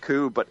 That's a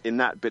coup, but in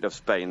that bit of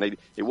Spain.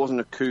 It wasn't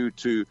a coup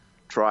to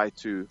try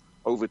to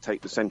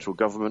overtake the central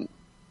government.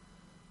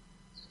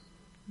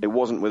 It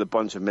wasn't with a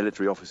bunch of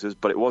military officers,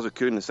 but it was a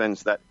coup in the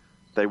sense that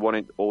they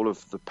wanted all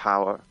of the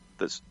power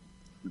that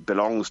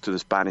belongs to the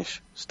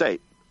Spanish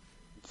state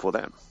for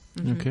them,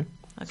 Okay.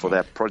 for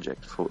their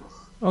project.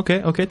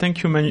 Okay.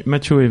 Thank you,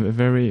 Mathieu.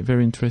 Very,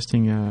 very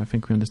interesting. I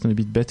think we understand a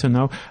bit better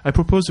now. I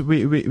propose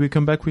we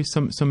come back with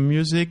some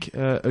music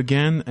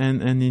again,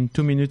 and in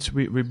 2 minutes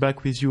we're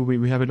back with you.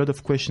 We have a lot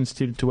of questions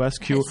still to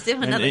ask you,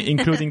 Still and, another.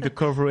 including the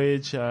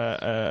coverage,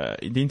 the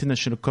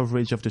international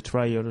coverage of the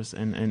trials,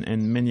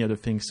 and many other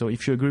things. So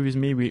if you agree with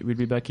me, we'll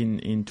be back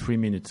in 3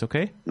 minutes.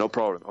 Okay? No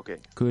problem. Okay.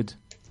 Good.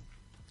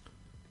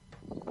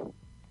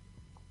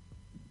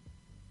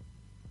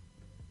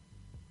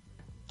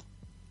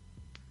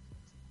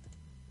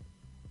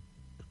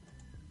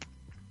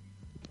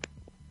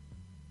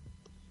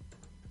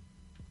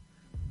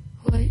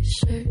 White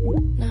shirt,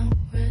 now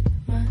red,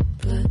 my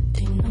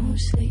bloody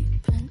nose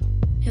sleeping.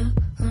 You're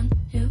on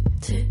your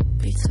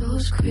tippy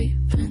toes,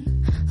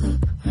 creeping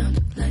around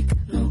like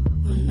no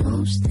one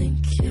knows.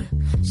 Think you're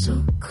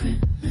so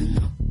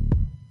criminal.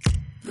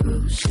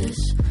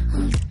 Bruises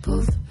on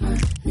both my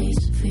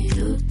knees for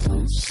you.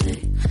 Don't say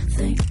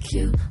thank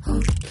you,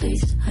 oh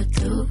please. I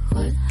do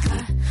what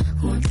I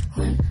want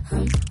when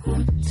I'm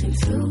wanting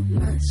through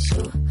my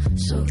soul.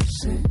 So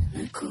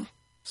cynical.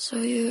 So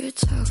you're a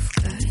tough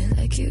guy,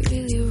 like you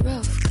really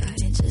rough guy.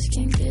 Just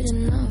can't get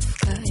enough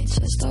guy,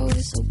 just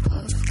always so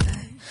puff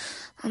guy.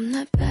 I'm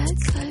that bad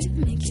type,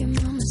 make your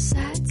mama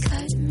sad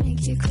type,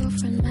 make your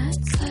girlfriend mad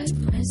type,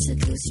 might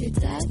seduce your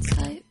dad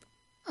type.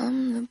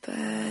 I'm the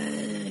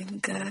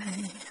bad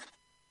guy.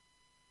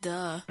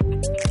 Duh. I'm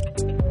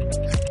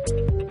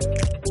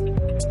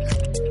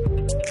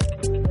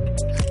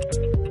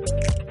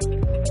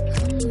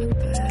the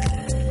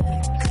bad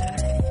guy.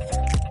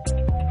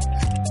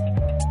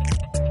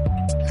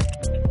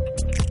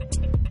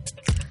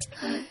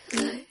 I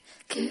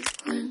like it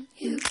when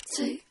you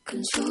take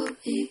control,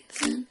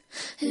 even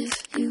if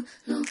you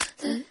know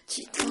that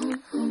you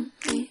don't own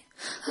me.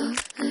 I'll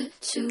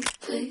let you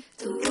play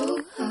the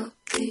role, I'll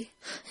be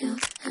your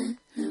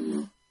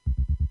animal.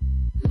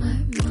 My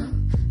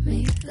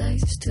mommy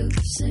likes to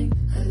sing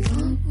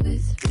along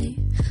with me,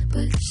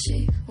 but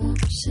she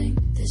won't sing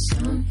this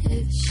song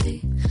if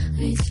she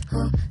reads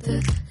all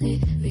the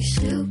lyrics.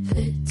 She'll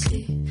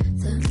pity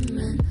the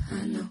men I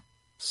know.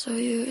 So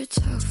you're a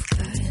tough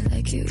guy,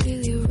 like you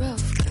really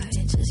rough guy.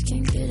 Just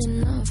can't get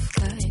enough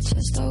guy,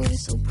 just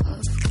always so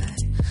puff guy.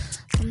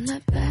 I'm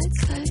that bad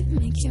type,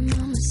 make your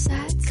mama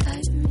sad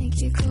type, make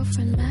your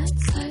girlfriend mad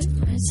type,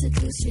 might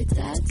seduce your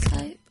dad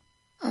type.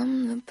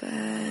 I'm the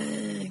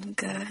bad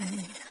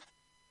guy.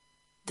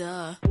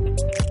 Duh. I'm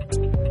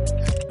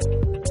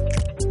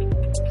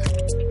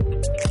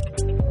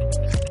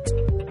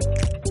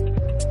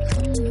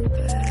the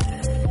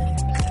bad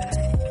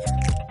guy.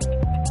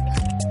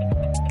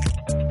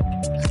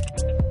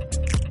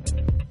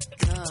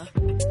 Duh.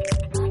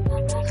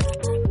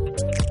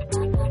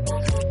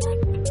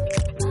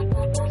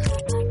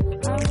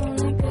 I'm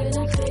only good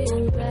at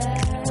being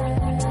bad.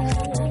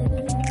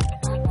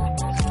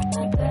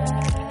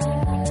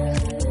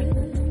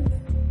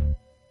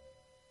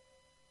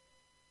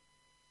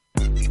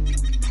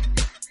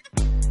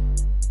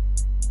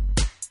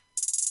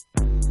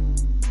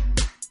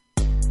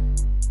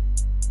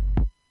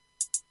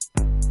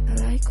 I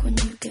like when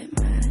you get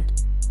mad.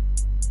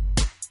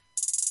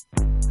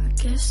 I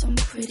guess I'm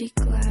pretty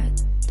glad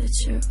that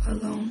you're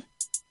alone.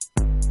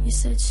 You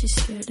said she's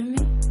scared of me.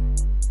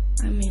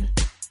 I mean,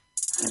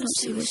 I don't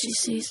see what she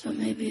sees, but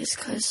maybe it's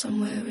 'cause I'm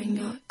wearing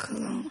your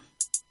cologne.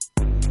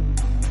 I'm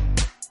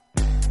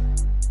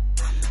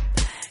the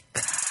bad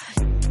guy.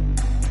 I'm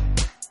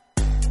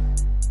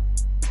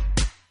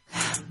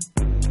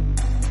the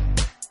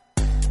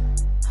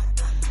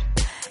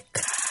bad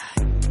guy.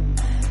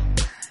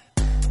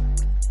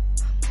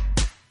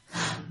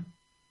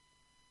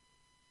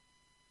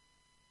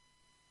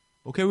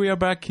 Okay, we are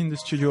back in the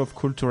studio of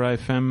Cultura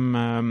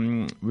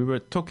FM. We were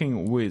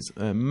talking with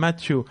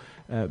Mathieu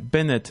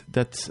Bennett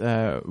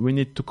that we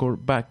need to call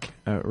back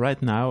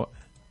right now.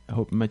 I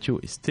hope Mathieu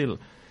is still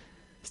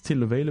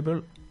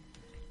available.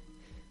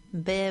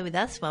 Bear with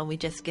us while we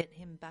just get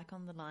him back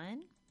on the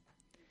line.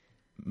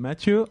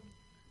 Mathieu?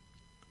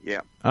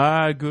 Yeah.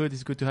 Good.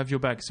 It's good to have you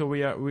back. So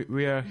we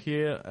are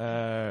here.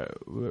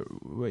 We're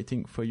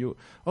waiting for you.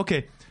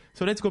 Okay.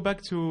 So let's go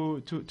back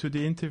to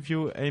the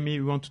interview. Amy,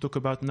 we want to talk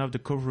about now the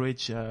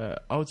coverage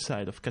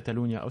outside of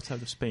Catalonia,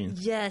 outside of Spain.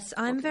 Yes,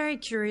 I'm very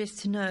curious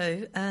to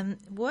know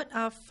what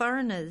are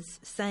foreigners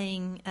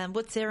saying,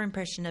 what's their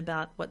impression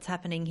about what's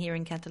happening here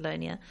in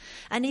Catalonia?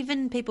 And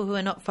even people who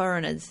are not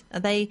foreigners, are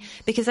they,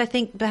 because I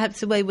think perhaps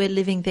the way we're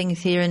living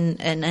things here and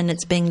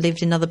it's being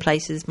lived in other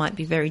places might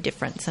be very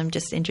different. So I'm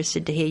just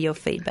interested to hear your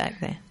feedback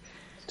there.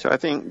 So I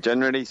think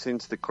generally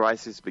since the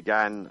crisis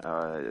began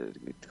a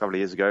couple of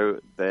years ago,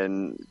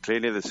 then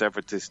clearly the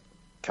separatist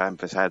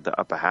camp has had the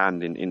upper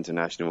hand in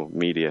international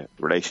media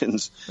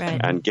relations Right.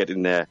 and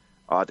getting their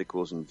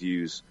articles and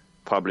views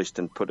published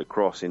and put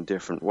across in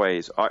different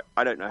ways.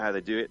 I don't know how they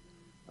do it.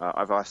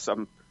 I've asked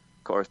some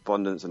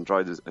correspondents and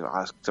tried to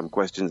ask some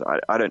questions.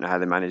 I don't know how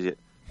they manage it.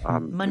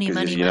 Money, because,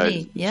 money, you know,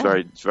 money. Yeah.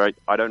 It's very.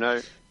 I don't know.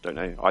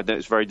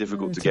 It's very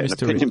difficult to it's a get an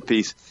mystery. opinion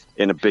piece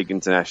in a big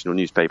international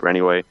newspaper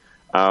anyway.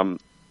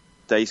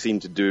 They seem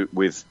to do it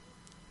with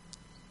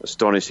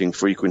astonishing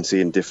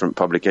frequency in different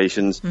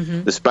publications.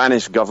 The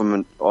Spanish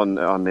government, on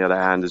the other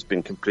hand, has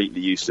been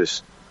completely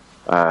useless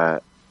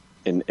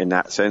in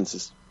that sense.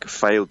 It's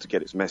failed to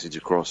get its message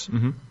across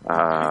in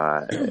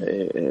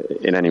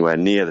anywhere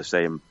near the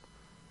same.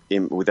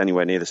 With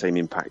anywhere near the same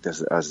impact as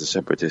the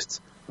separatists.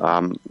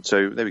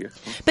 So there we go.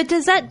 But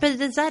does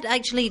that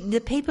actually, the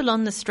people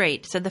on the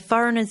street, so the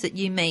foreigners that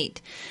you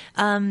meet,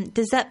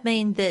 does that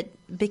mean that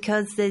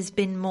because there's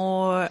been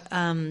more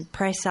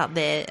press out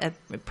there,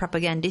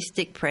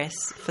 propagandistic press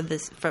from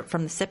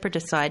the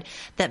separatist side,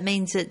 that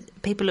means that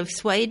people have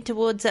swayed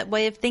towards that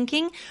way of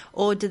thinking,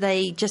 or do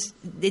they just,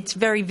 it's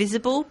very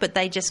visible, but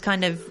they just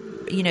kind of,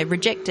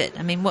 reject it?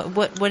 I mean,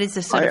 what is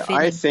the sort of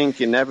feeling? I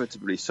think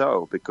inevitably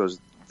so, because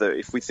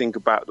if we think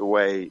about the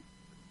way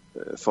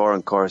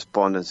foreign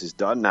correspondence is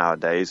done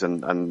nowadays,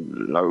 and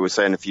like we were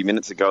saying a few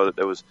minutes ago, that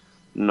there was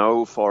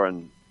no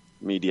foreign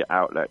media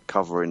outlet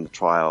covering the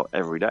trial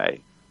every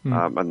day,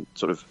 and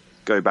sort of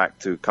go back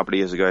to a couple of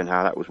years ago and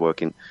how that was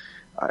working,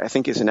 I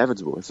think it's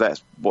inevitable. If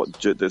that's what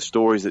the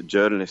stories that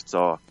journalists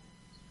are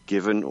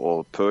given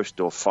or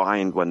pushed or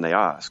fined when they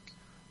ask,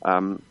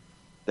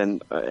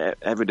 then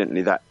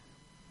evidently that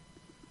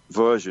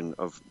version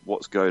of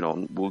what's going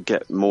on will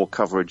get more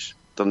coverage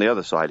than the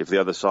other side, if the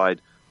other side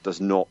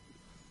does not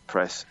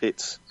press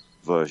its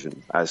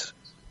version as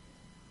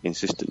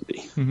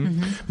insistently.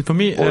 But for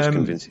me,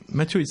 convincing.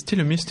 Matthew, it's still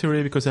a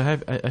mystery, because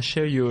I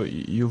share your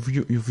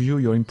view,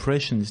 your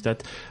impression is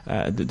that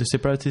the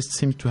separatists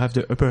seem to have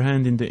the upper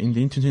hand in the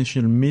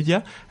international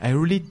media. I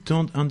really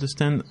don't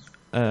understand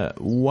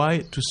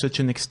why to such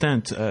an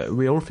extent.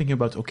 We're all thinking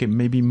about, okay,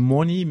 maybe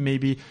money,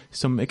 maybe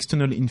some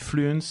external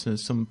influence.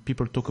 Some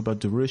people talk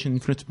about the Russian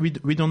influence.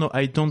 We don't know.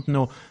 I don't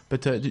know.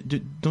 But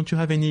don't you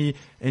have any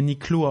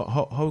clue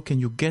how can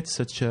you get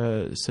such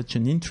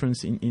an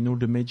entrance in all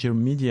the major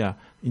media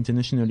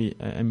internationally?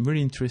 I'm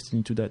really interested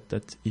into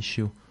that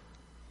issue.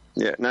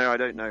 Yeah, no, I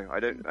don't know.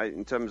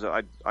 In terms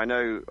of, I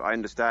know, I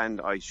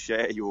understand, I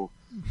share your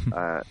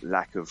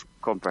lack of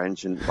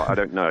comprehension, but I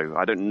don't know.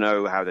 I don't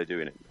know how they're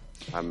doing it.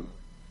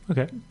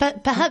 Okay.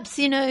 But perhaps,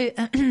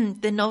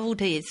 the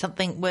novelty is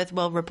something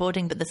worthwhile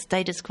reporting, but the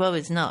status quo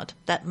is not.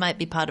 That might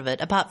be part of it,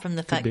 apart from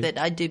the fact that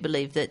I do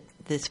believe that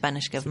the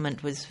Spanish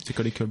government was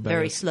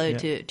very slow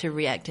to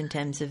react in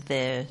terms of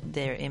their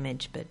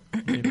image. But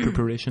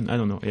preparation, I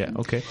don't know. Yeah,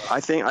 okay. I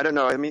don't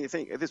know. I mean, I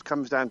think this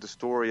comes down to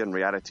story and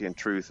reality and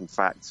truth and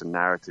facts and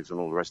narratives and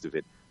all the rest of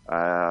it.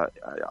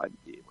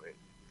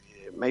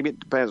 Maybe it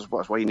depends.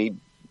 That's why you need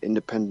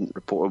independent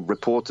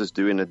reporters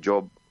doing a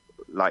job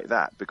like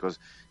that, because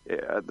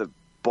at the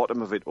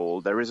bottom of it all,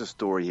 there is a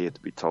story here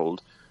to be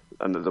told,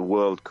 and that the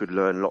world could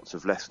learn lots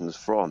of lessons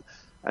from.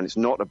 And it's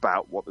not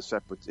about what the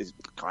separatists is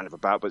kind of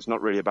about, but it's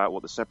not really about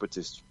what the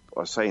separatists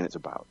are saying it's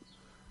about.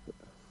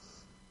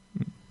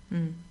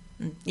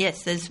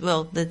 Yes, there's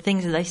the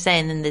things that they say,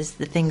 and then there's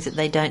the things that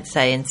they don't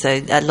say, and so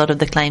a lot of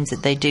the claims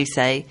that they do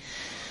say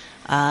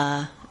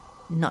are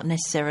not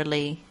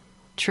necessarily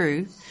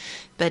true.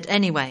 But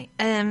anyway,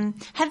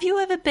 have you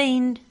ever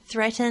been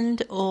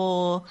threatened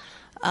or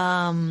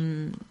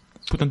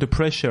put under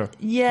pressure?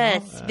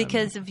 Yes,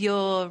 because of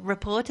your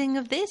reporting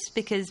of this?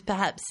 Because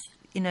perhaps,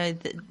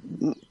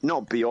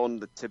 not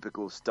beyond the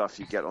typical stuff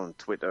you get on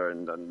Twitter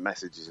and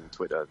messages in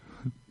Twitter.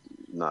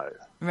 No.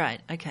 Right.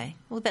 Okay.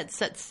 Well, that's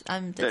there's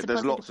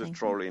a lots thing. of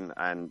trolling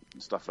and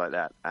stuff like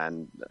that,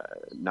 and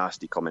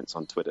nasty comments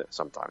on Twitter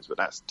sometimes, but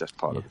that's just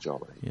part of the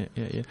job.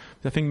 Yeah.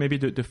 I think maybe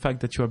the fact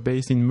that you are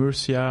based in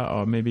Murcia,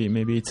 or maybe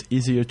it's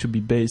easier to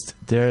be based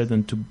there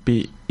than to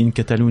be in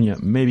Catalonia.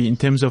 Maybe in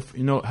terms of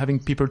having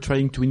people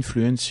trying to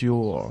influence you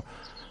or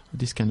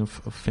this kind of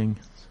thing.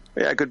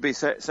 Yeah, it could be.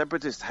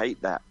 Separatists hate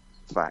that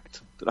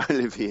fact that I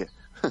live here.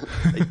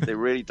 They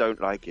really don't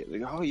like it. They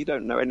go, oh, you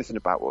don't know anything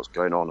about what's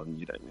going on, and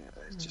you don't.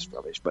 It's just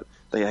rubbish. But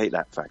they hate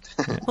that fact.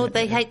 Well,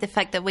 they hate the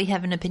fact that we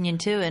have an opinion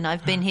too, and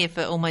I've been here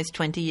for almost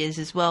 20 years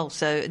as well.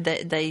 So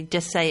they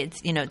just say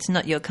it's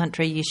not your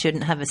country. You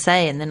shouldn't have a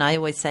say. And then I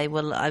always say,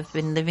 well, I've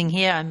been living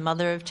here. I'm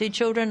mother of 2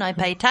 children. I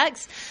pay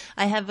tax.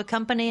 I have a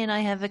company, and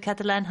I have a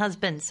Catalan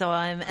husband. So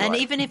And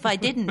even if I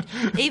didn't,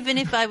 even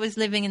if I was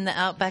living in the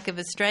outback of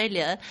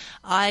Australia,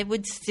 I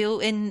would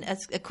still,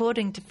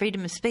 according to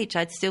freedom of speech,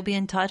 I'd still be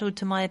entitled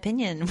to my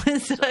opinion.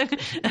 So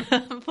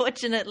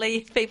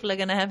unfortunately, people are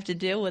going to have to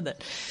deal with it.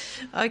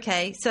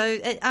 Okay, so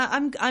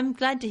I'm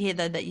glad to hear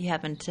though that you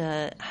haven't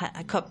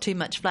copped too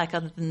much flack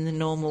other than the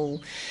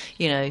normal,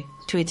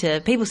 Twitter.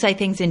 People say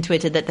things in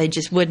Twitter that they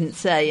just wouldn't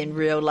say in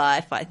real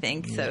life, I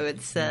think. Yeah. So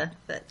it's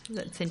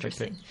that's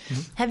interesting. Okay.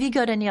 Mm-hmm. Have you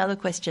got any other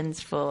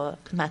questions for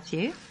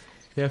Matthew?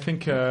 Yeah, I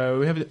think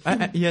we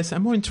have. Yes,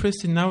 I'm more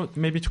interested now,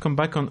 maybe to come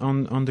back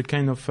on the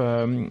kind of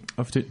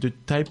the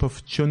type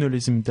of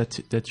journalism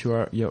that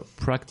you're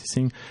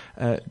practicing.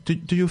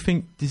 Do you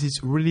think this is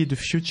really the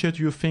future?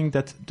 Do you think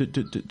that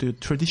the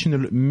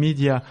traditional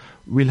media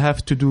will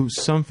have to do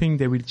something?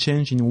 They will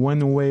change in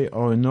one way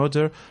or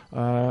another.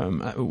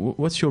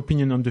 What's your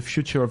opinion on the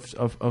future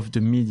of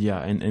the media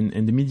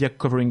and the media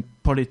covering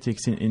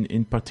politics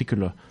in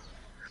particular?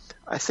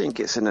 I think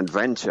it's an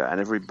adventure, and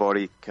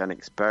everybody can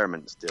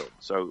experiment still.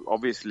 So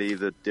obviously,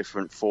 the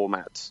different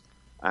formats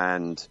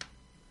and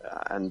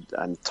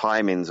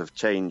timings have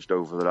changed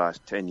over the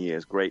last 10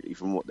 years greatly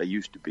from what they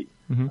used to be.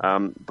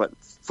 But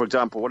for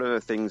example, one of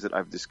the things that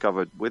I've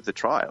discovered with the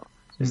trial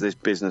is this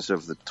business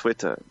of the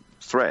Twitter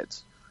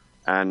threads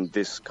and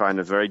this kind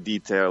of very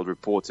detailed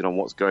reporting on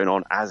what's going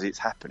on as it's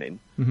happening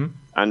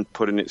and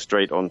putting it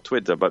straight on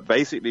Twitter. But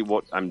basically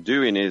what I'm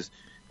doing is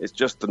it's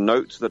just the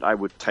notes that I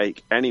would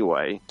take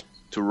anyway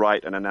to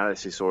write an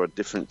analysis or a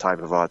different type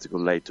of article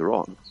later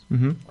on.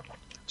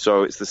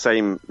 So it's the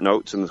same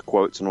notes and the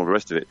quotes and all the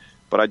rest of it.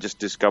 But I just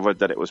discovered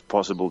that it was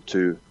possible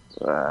to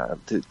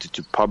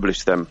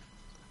publish them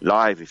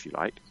live, if you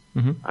like,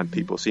 and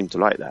people seem to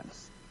like that.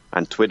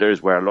 And Twitter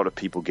is where a lot of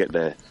people get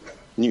their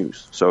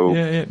news. So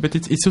but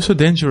it's also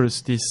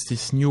dangerous,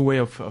 this new way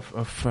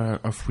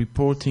of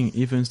reporting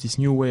events, this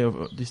new way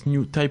of this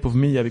new type of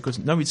media, because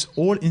now it's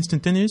all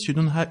instantaneous.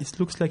 It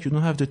looks like you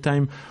don't have the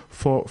time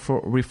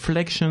for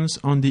reflections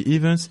on the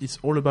events. It's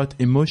all about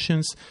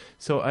emotions.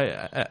 So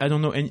I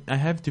don't know, and I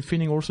have the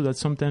feeling also that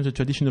sometimes the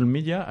traditional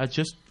media are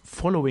just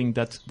following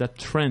that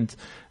trend.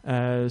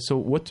 So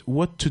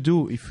what to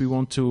do if we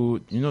want to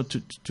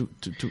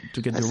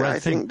to get the right thing? I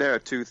think there are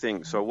two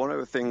things. So one of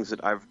the things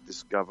that I've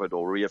discovered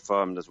or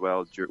reaffirmed as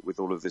well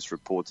with all of this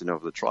reporting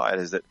of the trial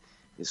is that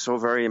it's so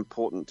very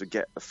important to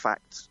get the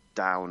facts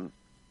down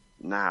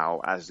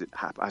now as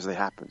they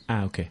happen.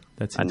 Okay,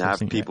 that's and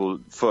interesting. have people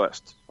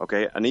first.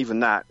 Okay, and even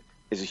that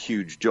is a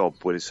huge job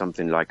with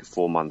something like a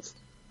 4-month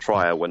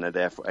trial when they're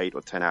there for 8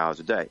 or 10 hours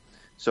a day.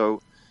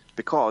 So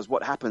because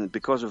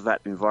of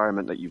that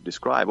environment that you've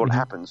described, what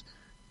happens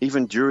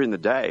even during the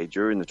day,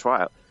 during the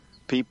trial,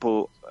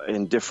 people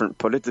in different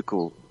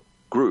political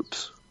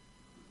groups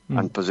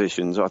and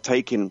positions are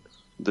taking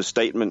the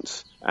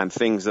statements and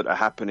things that are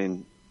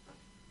happening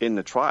in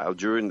the trial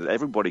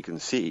everybody can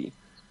see,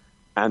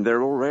 and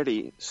they're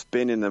already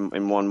spinning them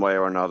in one way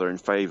or another in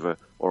favor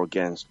or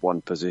against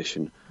one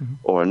position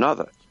or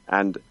another.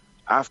 And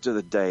after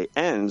the day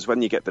ends,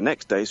 when you get the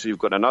next day, so you've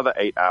got another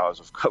 8 hours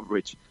of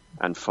coverage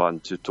and fun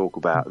to talk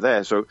about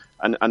there. So,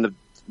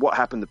 what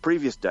happened the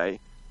previous day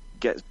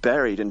gets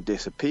buried and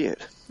disappeared.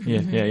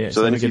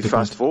 So then if you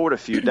fast forward a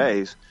few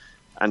days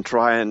and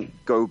try and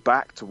go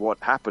back to what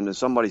happened, and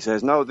somebody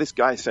says, no, this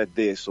guy said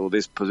this, or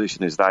this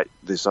position is that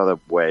this other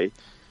way,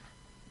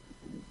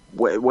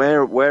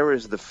 where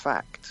is the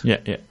fact?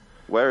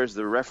 Where is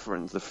the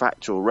reference, the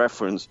factual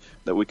reference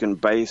that we can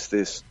base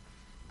this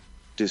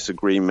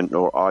disagreement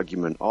or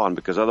argument on?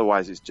 Because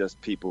otherwise it's just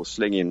people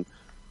slinging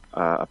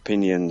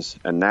opinions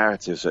and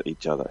narratives at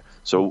each other.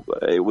 So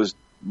it was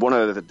one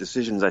of the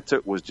decisions I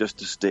took was just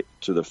to stick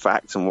to the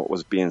facts and what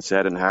was being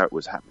said and how it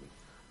was happening.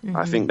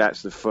 I think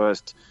that's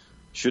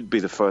should be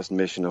the first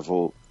mission of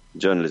all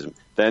journalism.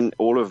 Then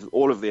all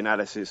of the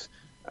analysis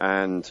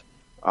and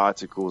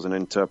articles and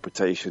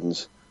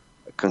interpretations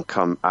can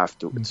come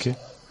afterwards.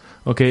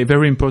 Okay,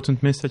 very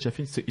important message. I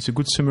think it's a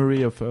good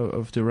summary of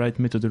the right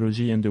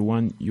methodology and the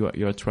one you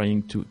are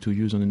trying to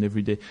use on an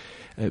everyday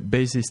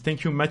basis.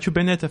 Thank you, Matthew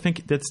Bennett. I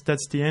think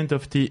that's the end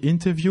of the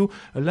interview.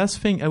 Last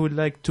thing I would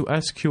like to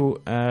ask you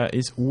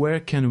is where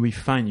can we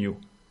find you?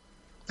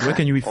 Where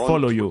can we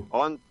follow you?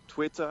 On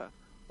Twitter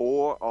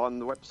or on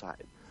the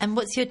website. And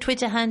what's your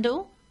Twitter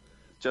handle?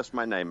 Just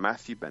my name,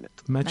 Matthew Bennett.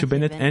 Matthew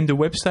Bennett. And the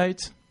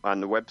website?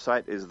 And the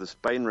website is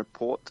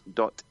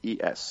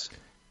thespainreport.es.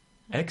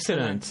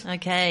 Excellent.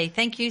 Okay.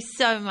 Thank you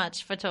so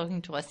much for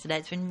talking to us today.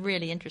 It's been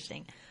really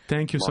interesting.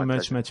 Thank you so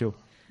much, Matthew.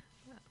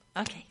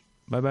 Okay.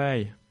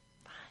 Bye-bye.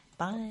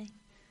 Bye.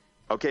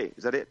 Okay,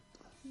 is that it?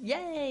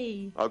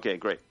 Yay. Okay,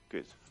 great.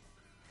 Good.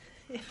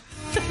 Good.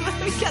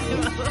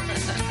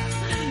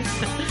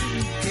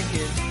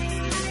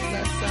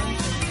 That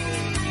sounds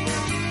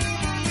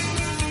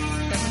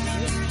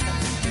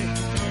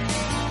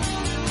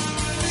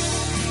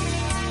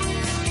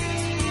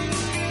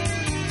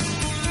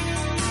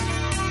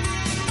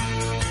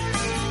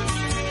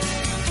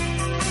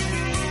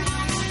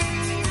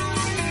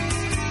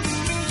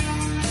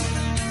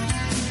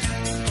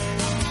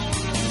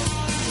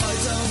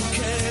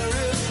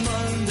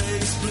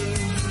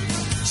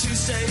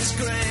Tuesday's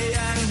grey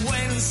and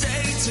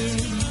Wednesday too.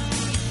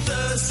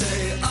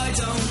 Thursday, I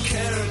don't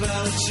care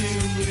about you.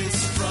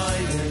 It's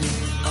Friday,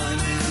 I'm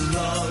in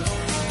love.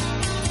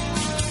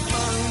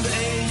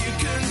 Monday, you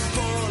can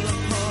fall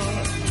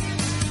apart.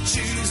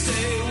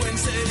 Tuesday,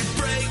 Wednesday,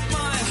 break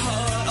my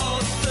heart. Oh,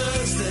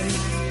 Thursday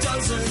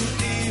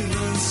doesn't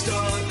even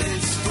start.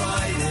 It's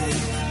Friday,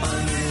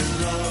 I'm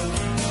in love.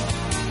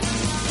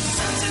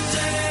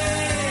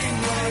 Saturday,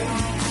 no.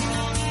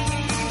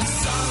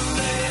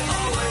 Sunday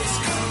always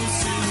comes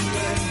too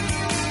late.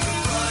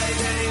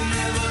 Friday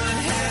never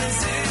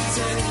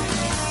hesitate.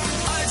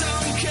 I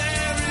don't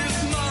care if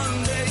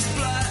Monday's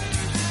black.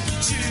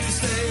 Tuesday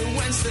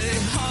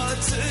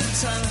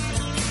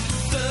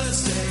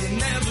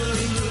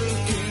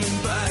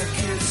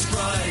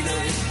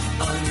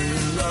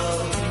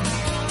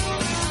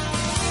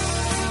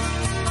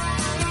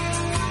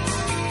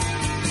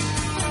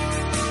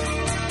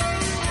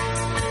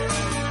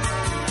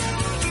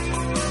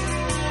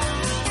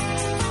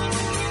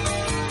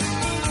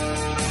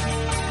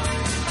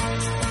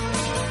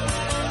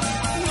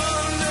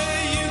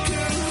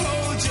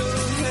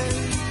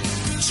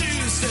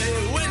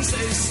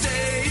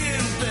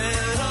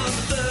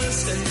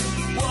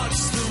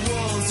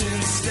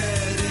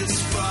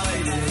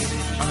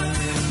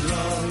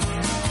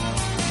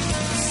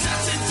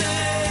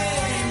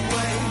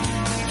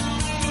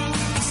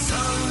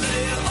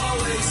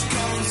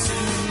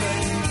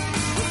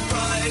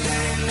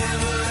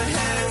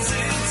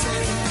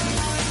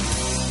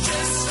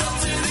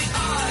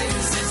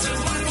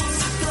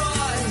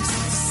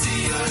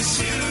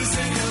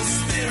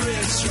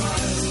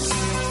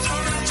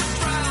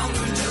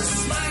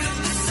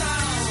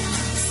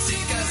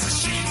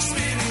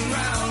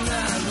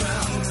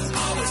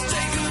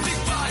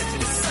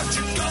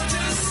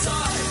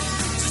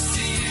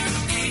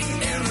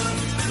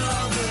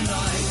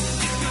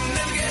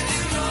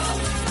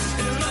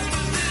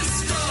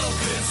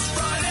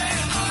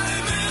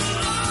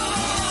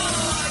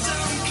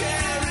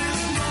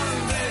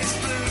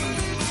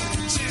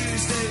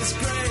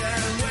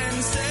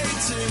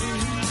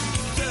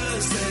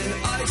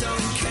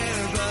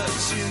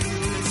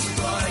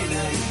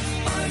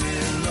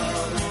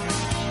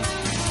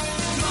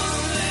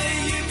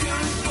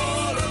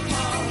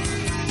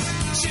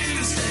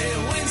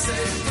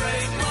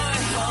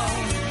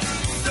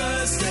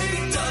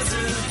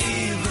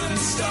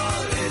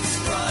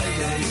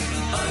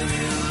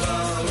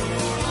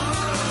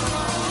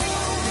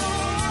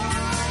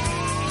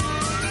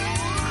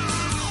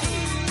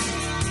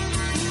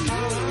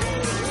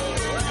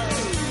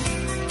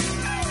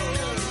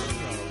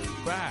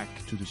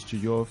to the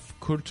studio of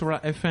Cultura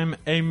FM.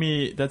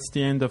 Amy, that's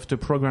the end of the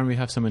program. We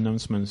have some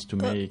announcements to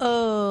make.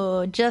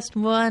 Oh, just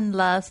one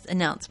last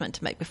announcement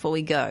to make before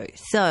we go.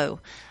 So,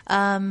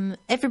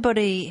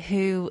 everybody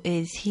who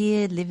is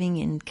here living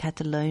in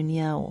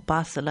Catalonia or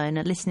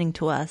Barcelona listening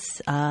to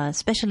us,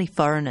 especially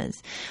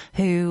foreigners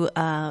who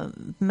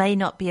may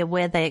not be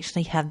aware they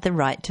actually have the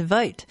right to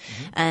vote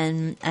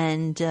and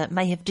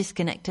may have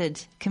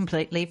disconnected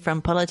completely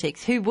from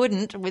politics. Who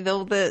wouldn't with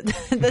all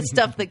the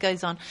stuff that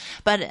goes on?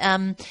 But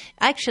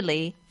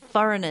actually,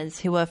 foreigners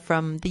who are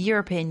from the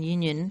European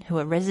Union, who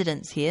are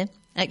residents here,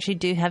 actually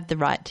do have the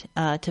right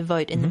to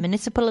vote in the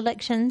municipal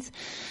elections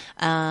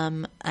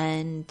and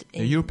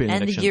The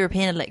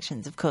European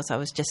elections. Of course, I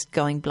was just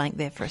going blank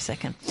there for a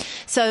second.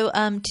 So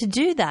to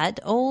do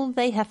that, all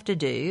they have to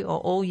do, or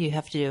all you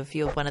have to do if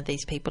you're one of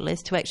these people,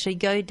 is to actually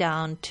go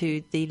down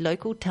to the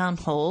local town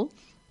hall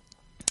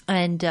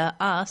and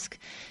ask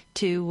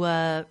to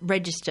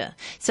register.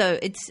 So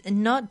it's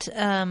not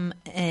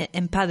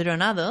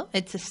empadronado.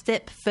 It's a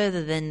step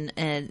further than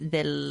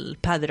del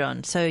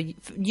padrón. So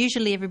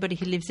usually everybody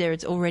who lives there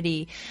is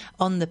already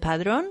on the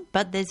padrón,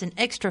 but there's an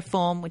extra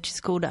form which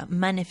is called a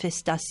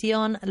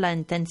manifestación la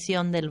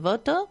intención del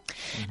voto.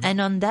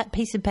 And on that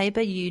piece of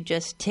paper, you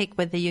just tick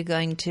whether you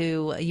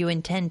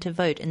intend to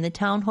vote in the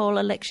town hall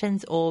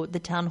elections or the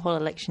town hall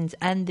elections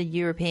and the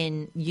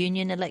European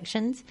Union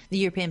elections, the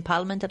European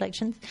Parliament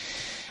elections.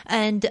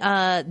 And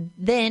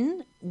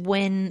then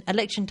when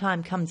election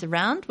time comes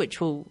around,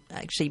 which will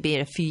actually be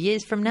a few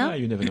years from now. Yeah,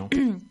 you never know.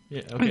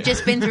 Yeah, okay. We've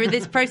just been through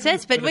this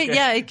process, but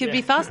it could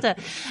be faster.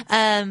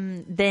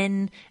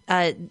 Then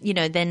you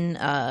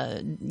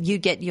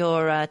get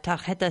your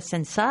tarjeta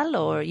censal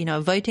or,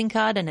 a voting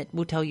card, and it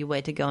will tell you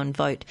where to go and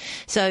vote.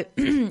 So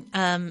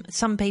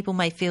some people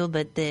may feel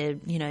that they're,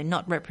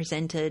 not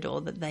represented, or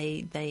that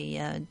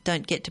they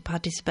don't get to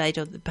participate,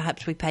 or that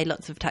perhaps we pay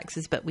lots of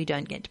taxes, but we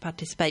don't get to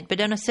participate. But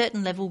on a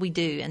certain level, we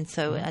do, and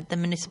so at the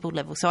municipal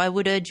level. So I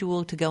would urge you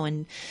all to go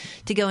and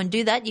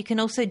do that. You can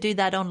also do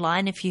that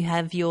online if you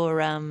have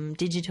your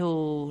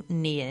digital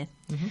NIE.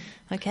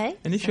 Okay.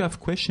 And if you have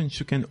questions,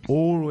 you can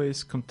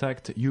always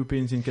contact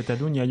Europeans in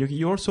Catalonia.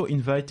 You're also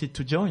invited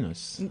to join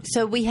us.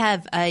 So we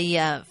have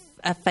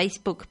a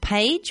Facebook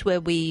page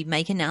where we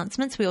make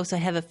announcements. We also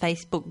have a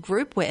Facebook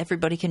group where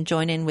everybody can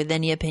join in with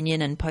any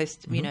opinion and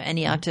post,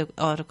 any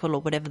article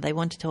or whatever they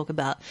want to talk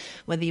about.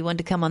 Whether you want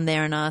to come on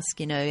there and ask,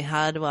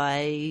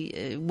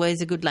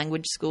 where's a good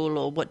language school,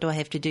 or what do I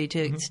have to do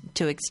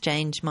to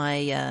exchange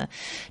my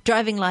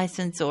driving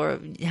license, or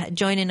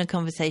join in a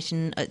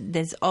conversation.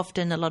 There's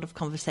often a lot of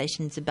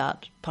conversations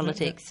about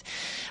politics.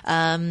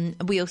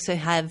 We also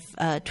have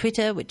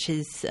Twitter, which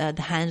is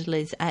the handle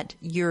is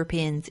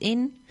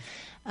 @EuropeansIn.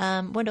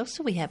 What else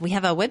do we have? We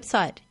have our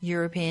website,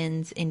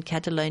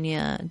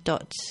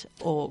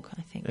 europeansincatalonia.org,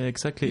 I think.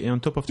 Exactly. And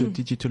on top of the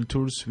digital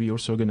tools, we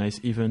also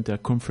organize events,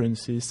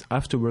 conferences,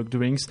 after-work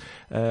drinks.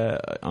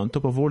 On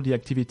top of all the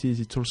activities,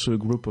 it's also a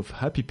group of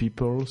happy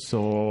people.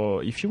 So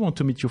if you want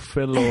to meet your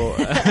fellow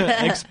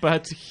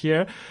expats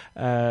here,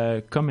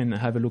 come and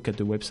have a look at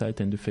the website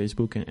and the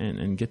Facebook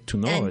and get to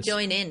know us. And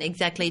join in,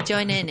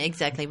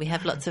 exactly. We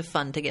have lots of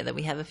fun together.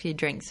 We have a few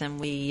drinks, and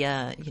we,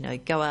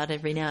 go out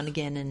every now and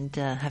again and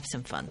have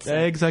some fun. So.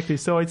 Exactly.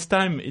 So it's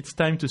time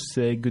to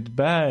say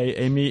goodbye,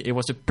 Amy. It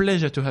was a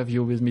pleasure to have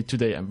you with me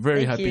today. I'm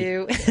very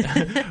happy.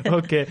 Thank you.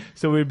 Okay,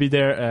 so we'll be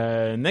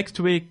there next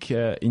week.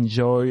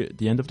 Enjoy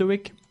the end of the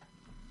week.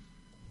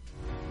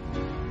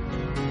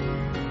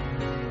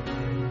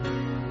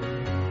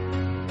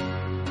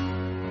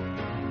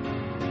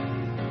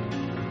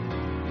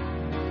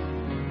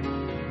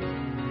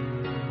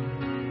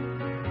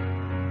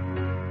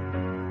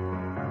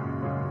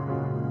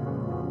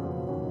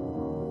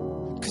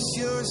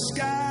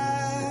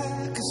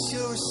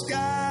 You're a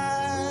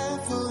sky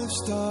full of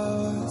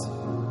stars.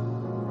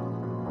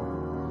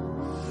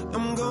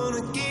 I'm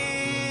gonna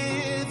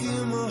give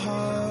you my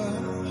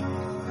heart.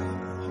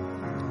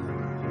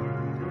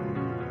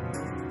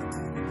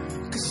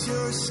 'Cause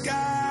you're a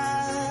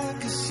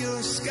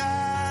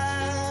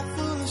sky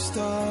full of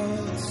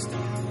stars.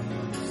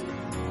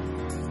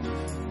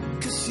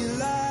 'Cause you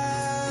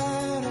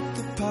light up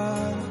the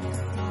path.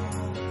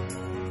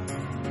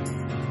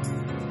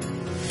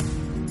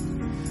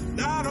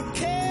 I don't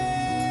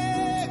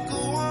care, go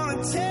on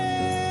and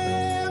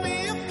tear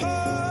me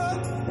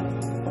apart.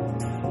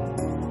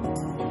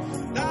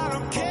 I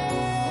don't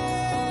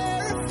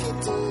care if you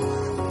do.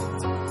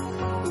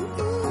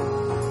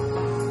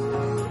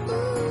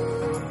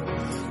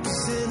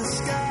 Cause in the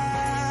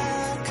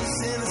sky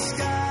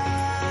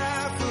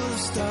full of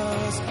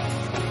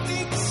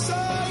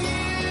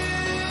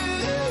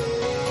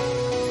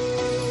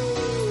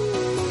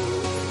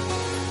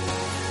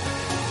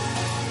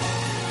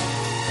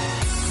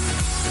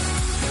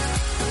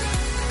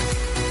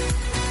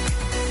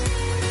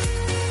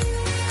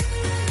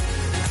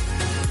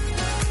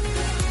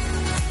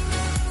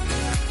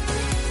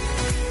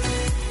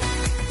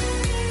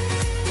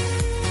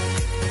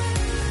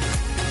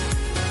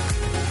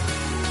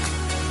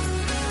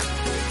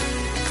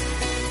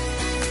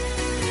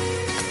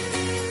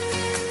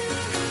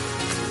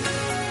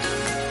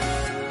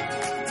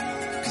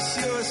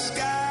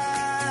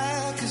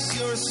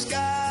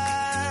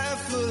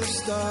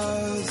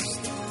lost.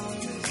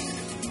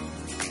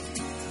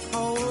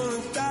 Oh,